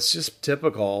 it's just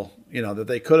typical, that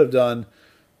they could have done,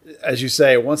 as you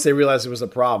say, once they realize it was a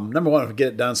problem. Number one, get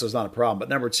it done so it's not a problem. But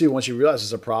number two, once you realize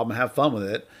it's a problem, have fun with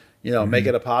it. Make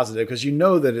it a positive because you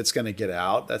know that it's going to get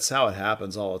out. That's how it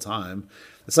happens all the time.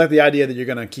 It's like the idea that you're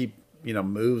going to keep,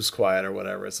 moves quiet or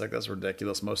whatever. It's like, that's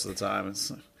ridiculous most of the time.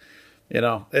 It's,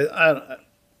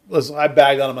 listen, I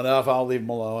bagged on them enough. I'll leave them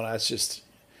alone. It's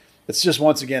just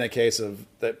once again a case of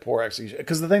that poor execution.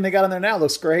 Because the thing they got in there now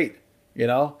looks great. Do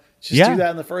that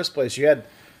in the first place. We had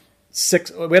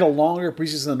a longer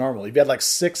preseason than normal. You had like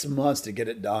 6 months to get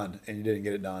it done and you didn't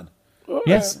get it done.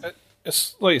 Yes.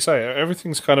 It's like you say,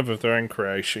 everything's kind of their own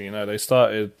creation. They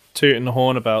started tooting the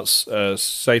horn about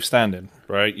safe standing,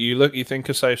 right? You think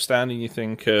of safe standing, you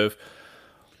think of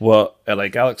what LA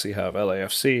Galaxy have,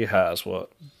 LAFC has,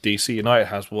 what DC United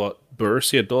has, what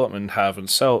Borussia Dortmund have, and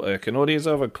Celtic, and all these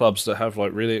other clubs that have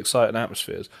like really exciting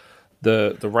atmospheres.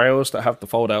 The rails that have the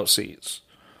fold-out seats,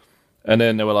 and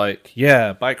then they were like,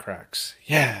 "Yeah, bike racks,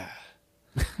 yeah."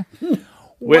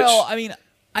 Well, I mean,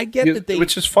 I get that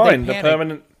which is fine.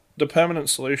 The permanent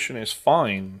solution is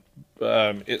fine.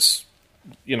 It's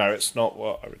not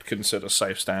what I would consider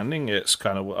safe standing. It's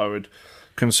kind of what I would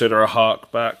consider a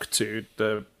hark back to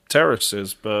the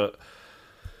terraces. But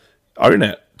own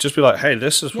it. Just be like, hey,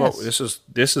 this is what this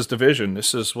is division.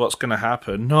 This is what's going to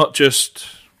happen. Not just.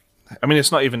 I mean,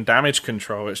 it's not even damage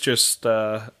control. It's just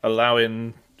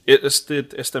allowing. It's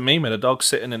the meme of the dog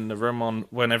sitting in the room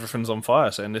when everything's on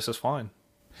fire, saying this is fine.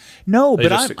 No, they but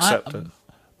just accept it.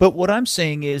 But what I'm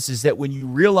saying is that when you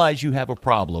realize you have a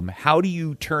problem, how do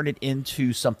you turn it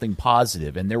into something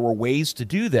positive? And there were ways to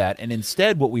do that. And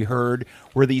instead, what we heard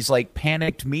were these like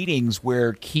panicked meetings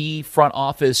where key front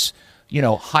office,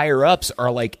 higher ups are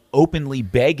like openly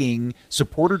begging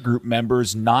supporter group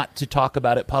members not to talk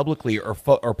about it publicly or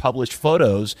publish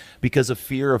photos because of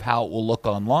fear of how it will look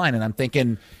online. And I'm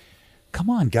thinking, come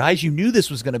on, guys, you knew this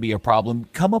was going to be a problem.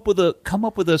 Come up with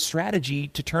a strategy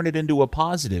to turn it into a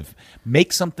positive.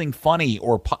 Make something funny,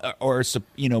 or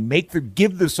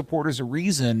give the supporters a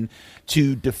reason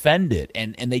to defend it.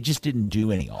 And they just didn't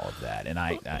do all of that. And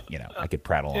I could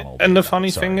prattle on all that. And the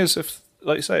funny thing is, if,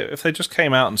 like you say, if they just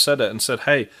came out and said it and said,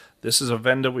 hey, this is a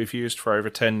vendor we've used for over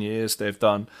 10 years. They've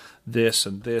done this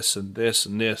and this and this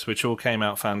and this, which all came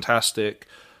out fantastic.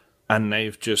 And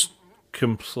they've just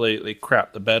completely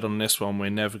crapped the bed on this one. We're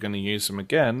never going to use them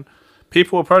again.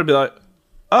 People will probably be like,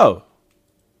 oh,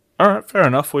 all right, fair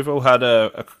enough. We've all had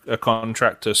a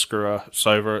contractor screw us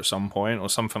over at some point or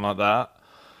something like that.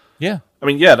 Yeah. I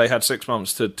mean, yeah, they had 6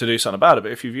 months to do something about it.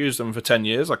 But if you've used them for 10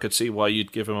 years, I could see why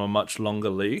you'd give them a much longer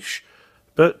leash.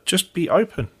 But just be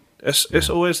open. It's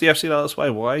always the FCD's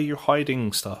way. Why are you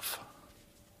hiding stuff?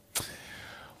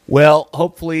 Well,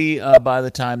 hopefully by the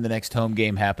time the next home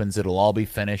game happens, it'll all be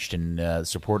finished and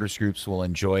supporters groups will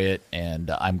enjoy it.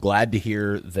 And I'm glad to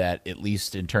hear that, at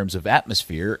least in terms of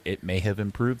atmosphere, it may have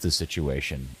improved the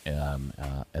situation.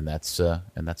 And that's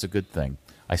a good thing.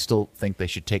 I still think they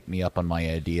should take me up on my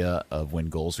idea of when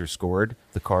goals are scored,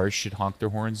 the cars should honk their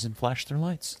horns and flash their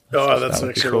lights. That's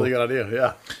actually a really good idea,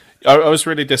 yeah. I was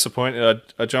really disappointed.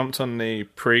 I jumped on the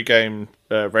pre-game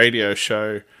radio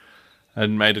show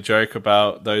and made a joke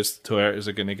about those two areas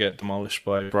are going to get demolished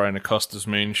by Brian Acosta's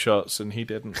moonshots, and he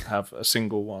didn't have a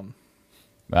single one.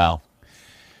 Wow.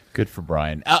 Good for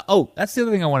Brian. That's the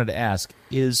other thing I wanted to ask,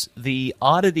 is the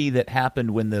oddity that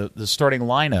happened when the starting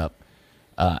lineup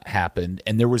happened,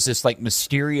 and there was this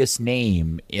mysterious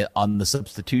name on the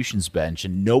substitutions bench,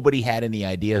 and nobody had any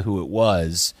idea who it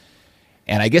was.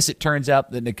 And I guess it turns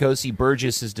out that Nkosi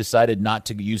Burgess has decided not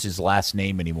to use his last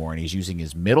name anymore, and he's using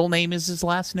his middle name as his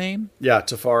last name? Yeah,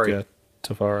 Tafari. Yeah,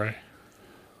 Tafari.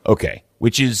 Okay.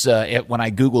 Which is, when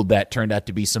I Googled that, turned out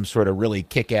to be some sort of really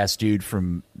kick-ass dude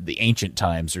from the ancient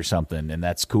times or something, and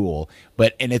that's cool.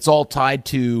 And it's all tied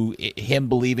to him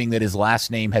believing that his last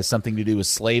name has something to do with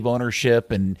slave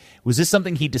ownership. And was this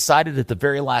something he decided at the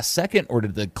very last second, or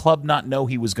did the club not know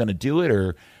he was going to do it?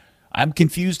 Or I'm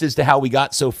confused as to how we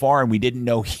got so far and we didn't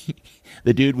know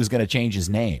the dude was going to change his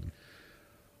name.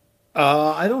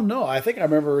 I don't know. I think I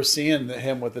remember seeing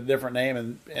him with a different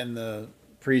name in the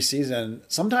preseason.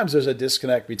 Sometimes there's a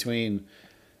disconnect between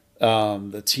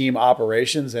the team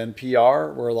operations and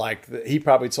PR, where he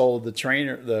probably told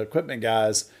the equipment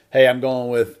guys, hey, I'm going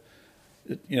with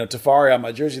Tafari on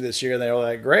my jersey this year. And they were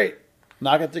like, great,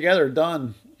 knock it together,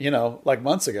 done,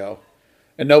 months ago.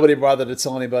 And nobody bothered to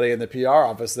tell anybody in the PR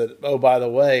office that, oh, by the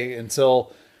way,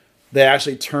 until they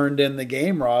actually turned in the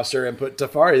game roster and put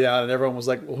Tafari down, and everyone was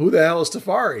like, well, who the hell is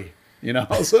Tafari?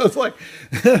 So it's like,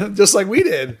 just like we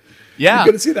did. Yeah. You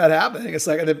couldn't see that happening. It's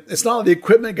it's not the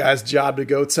equipment guy's job to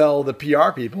go tell the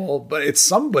PR people, but it's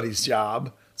somebody's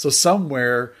job. So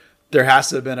somewhere there has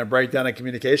to have been a breakdown in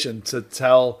communication to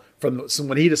tell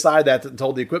when he decided that and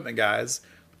told the equipment guys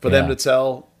for them to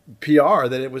tell PR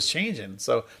that it was changing.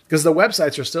 So, because the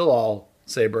websites are still all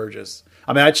say Burgess.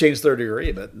 I mean, I changed Third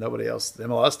Degree, but nobody else,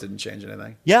 MLS didn't change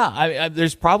anything. Yeah,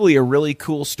 there's probably a really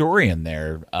cool story in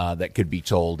there that could be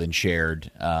told and shared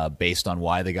based on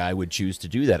why the guy would choose to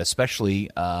do that, especially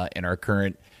in our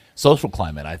current social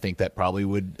climate. I think that probably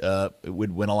would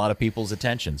win a lot of people's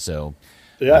attention. So,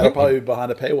 yeah, it'll probably be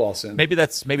behind a paywall soon. Maybe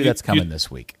that's coming this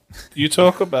week. You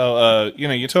talk about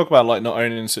not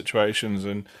owning situations,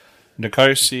 and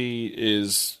Nkosi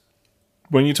is,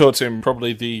 when you talk to him,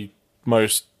 probably the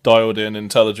most dialed in,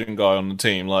 intelligent guy on the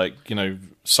team.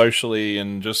 Socially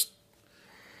and just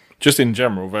in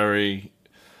general, very,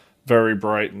 very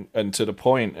bright and to the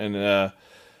point. And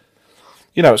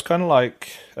it's kind of like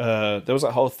there was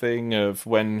that whole thing of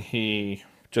when he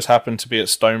just happened to be at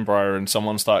Stonebriar and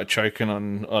someone started choking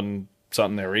on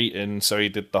something they're eating, so he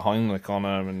did the Heimlich on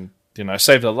them and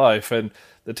saved their life. And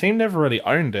the team never really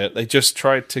owned it. They just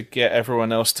tried to get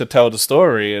everyone else to tell the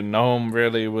story, and no one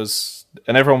really was.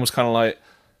 And everyone was kind of like,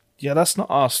 yeah, that's not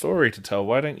our story to tell.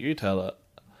 Why don't you tell it?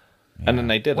 Yeah. And then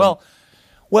they didn't.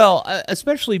 Well,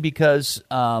 especially because,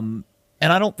 and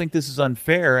I don't think this is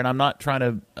unfair, and I'm not trying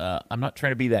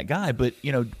to be that guy, but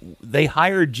they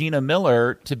hired Gina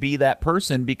Miller to be that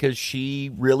person because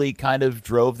she really kind of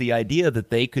drove the idea that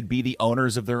they could be the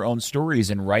owners of their own stories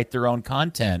and write their own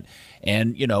content.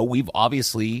 And we've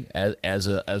obviously, as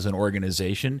an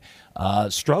organization,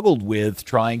 struggled with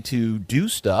trying to do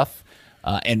stuff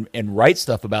and write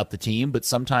stuff about the team, but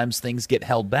sometimes things get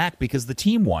held back because the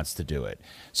team wants to do it.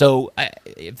 So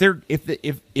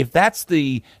if that's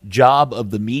the job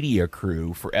of the media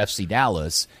crew for FC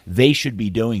Dallas, they should be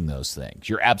doing those things.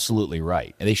 You're absolutely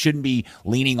right. And they shouldn't be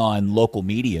leaning on local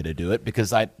media to do it,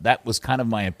 because that was kind of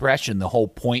my impression, the whole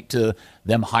point to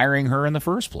them hiring her in the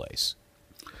first place.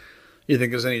 You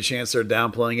think there's any chance they're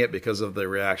downplaying it because of the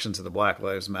reaction to the Black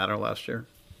Lives Matter last year?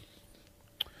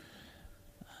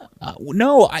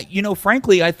 No,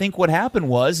 frankly, I think what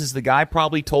happened is the guy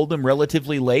probably told them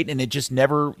relatively late, and it just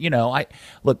never, I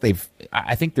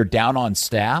think they're down on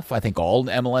staff. I think all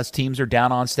MLS teams are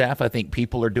down on staff. I think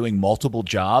people are doing multiple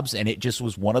jobs, and it just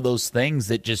was one of those things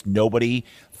that just nobody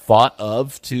thought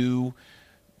of to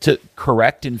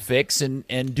correct and fix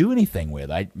and do anything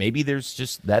with. Maybe there's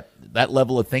just that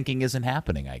level of thinking isn't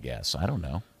happening, I guess. I don't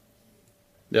know.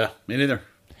 Yeah, me neither.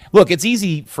 Look, it's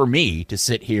easy for me to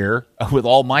sit here with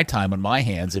all my time on my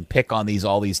hands and pick on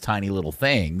all these tiny little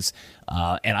things,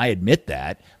 and I admit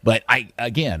that. But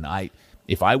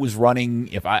if I was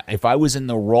in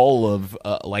the role of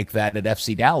like that at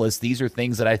FC Dallas, these are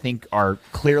things that I think are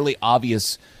clearly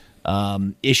obvious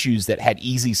issues that had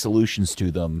easy solutions to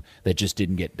them that just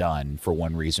didn't get done for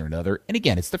one reason or another. And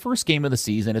again, it's the first game of the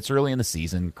season. It's early in the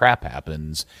season. Crap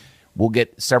happens. We'll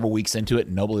get several weeks into it,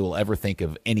 and nobody will ever think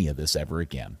of any of this ever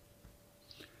again.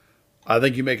 I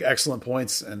think you make excellent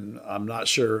points, and I'm not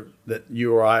sure that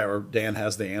you or I or Dan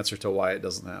has the answer to why it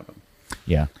doesn't happen.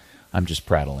 Yeah, I'm just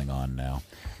prattling on now.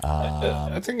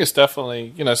 I think it's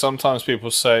definitely, sometimes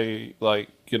people say, like,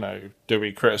 do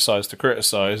we criticize to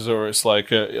criticize, or it's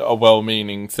like a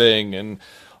well-meaning thing and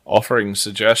offering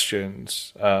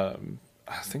suggestions. I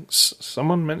think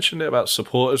someone mentioned it about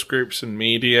supporters groups and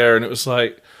media, and it was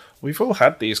like, we've all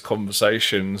had these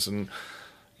conversations, and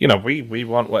we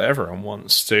want what everyone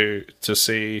wants to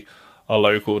see our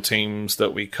local teams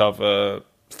that we cover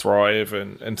thrive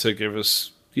and to give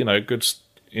us good,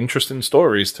 interesting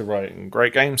stories to write and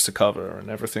great games to cover and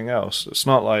everything else. It's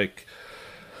not like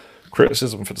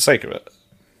criticism for the sake of it.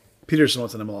 Peterson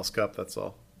wants an MLS Cup. That's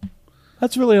all.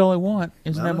 That's really all I want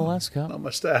is an MLS Cup. Not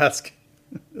much to ask.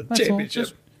 Championship.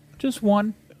 Just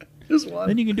one. Just one.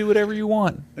 Then you can do whatever you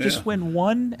want. Yeah. Just win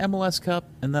one MLS Cup,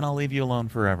 and then I'll leave you alone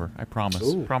forever. I promise.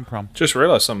 Ooh. Prom. Just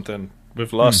realised something.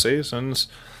 With last seasons,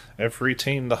 every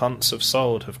team the Hunts have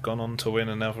sold have gone on to win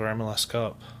another MLS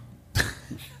Cup.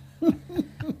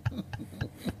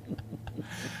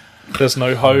 There's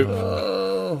no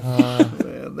hope.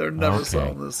 Man, they're never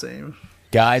selling the same.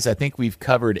 Guys, I think we've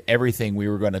covered everything we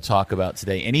were going to talk about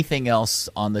today. Anything else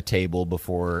on the table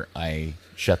before I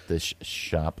shut this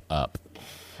shop up?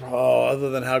 Oh, other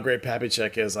than how great Pappy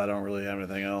Check is, I don't really have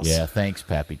anything else. Yeah, thanks,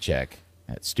 Pappy Check.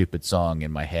 That stupid song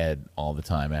in my head all the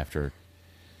time after.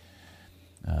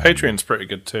 Patreon's pretty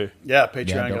good too. Yeah,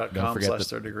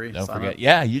 patreon.com/third degree. Don't forget.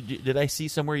 Yeah, did I see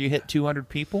somewhere you hit 200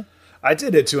 people? I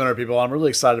did hit 200 people. I'm really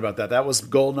excited about that. That was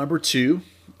goal number 2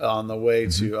 on the way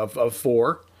to of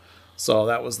 4. So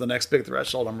that was the next big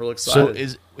threshold. I'm really excited.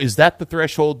 So is that the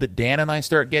threshold that Dan and I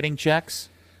start getting checks?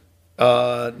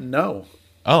 No.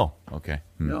 Oh, okay.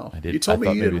 No. I did. You told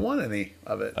me you didn't want any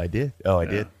of it. I did. Oh, I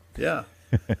did. Yeah.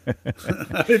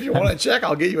 If you want a check,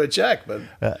 I'll get you a check. But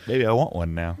maybe I want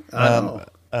one now.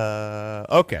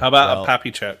 Okay. How about a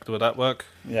Pappy Check? Would that work?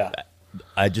 Yeah.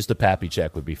 Just a Pappy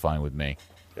Check would be fine with me.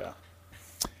 Yeah.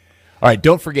 All right,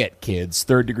 don't forget, kids,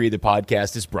 Third Degree, the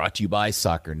podcast, is brought to you by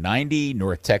Soccer 90.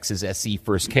 North Texas SC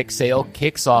First Kick Sale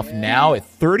kicks off now at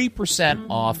 30%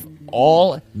 off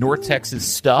all North Texas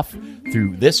stuff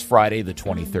through this Friday, the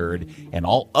 23rd, and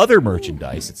all other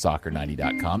merchandise at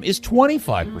soccer90.com is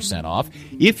 25% off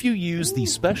if you use the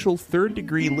special Third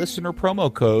Degree listener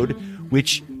promo code,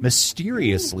 which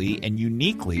mysteriously and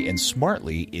uniquely and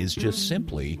smartly is just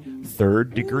simply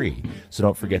Third Degree. So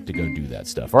don't forget to go do that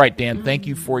stuff. All right, Dan, thank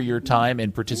you for your time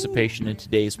and participation in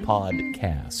today's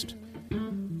podcast.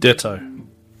 Ditto.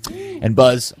 And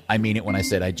Buzz, I mean it when I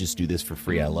said I just do this for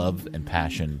free. I love and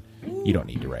passion. You don't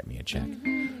need to write me a check.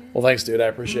 Well, thanks, dude. I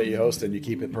appreciate you hosting. You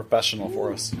keep it professional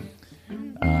for us.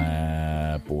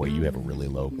 Boy, you have a really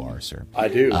low bar, sir. I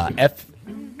do.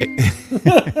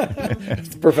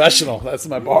 It's professional. That's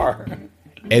my bar.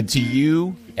 And to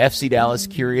you, FC Dallas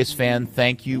Curious fan,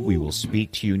 thank you. We will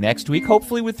speak to you next week,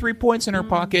 hopefully with 3 points in our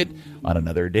pocket, on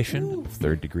another edition of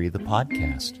Third Degree, the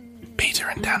podcast. Peter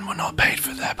and Dan were not paid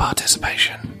for their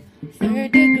participation.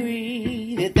 Third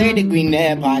Degree, the Third Degree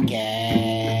Net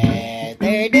Podcast.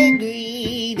 Third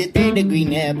Degree, the Third Degree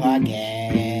Net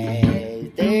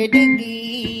Podcast. Third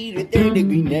Degree, the Third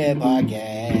Degree Net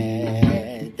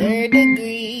Podcast. Third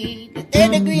Degree, the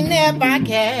Third Degree Net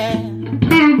Podcast.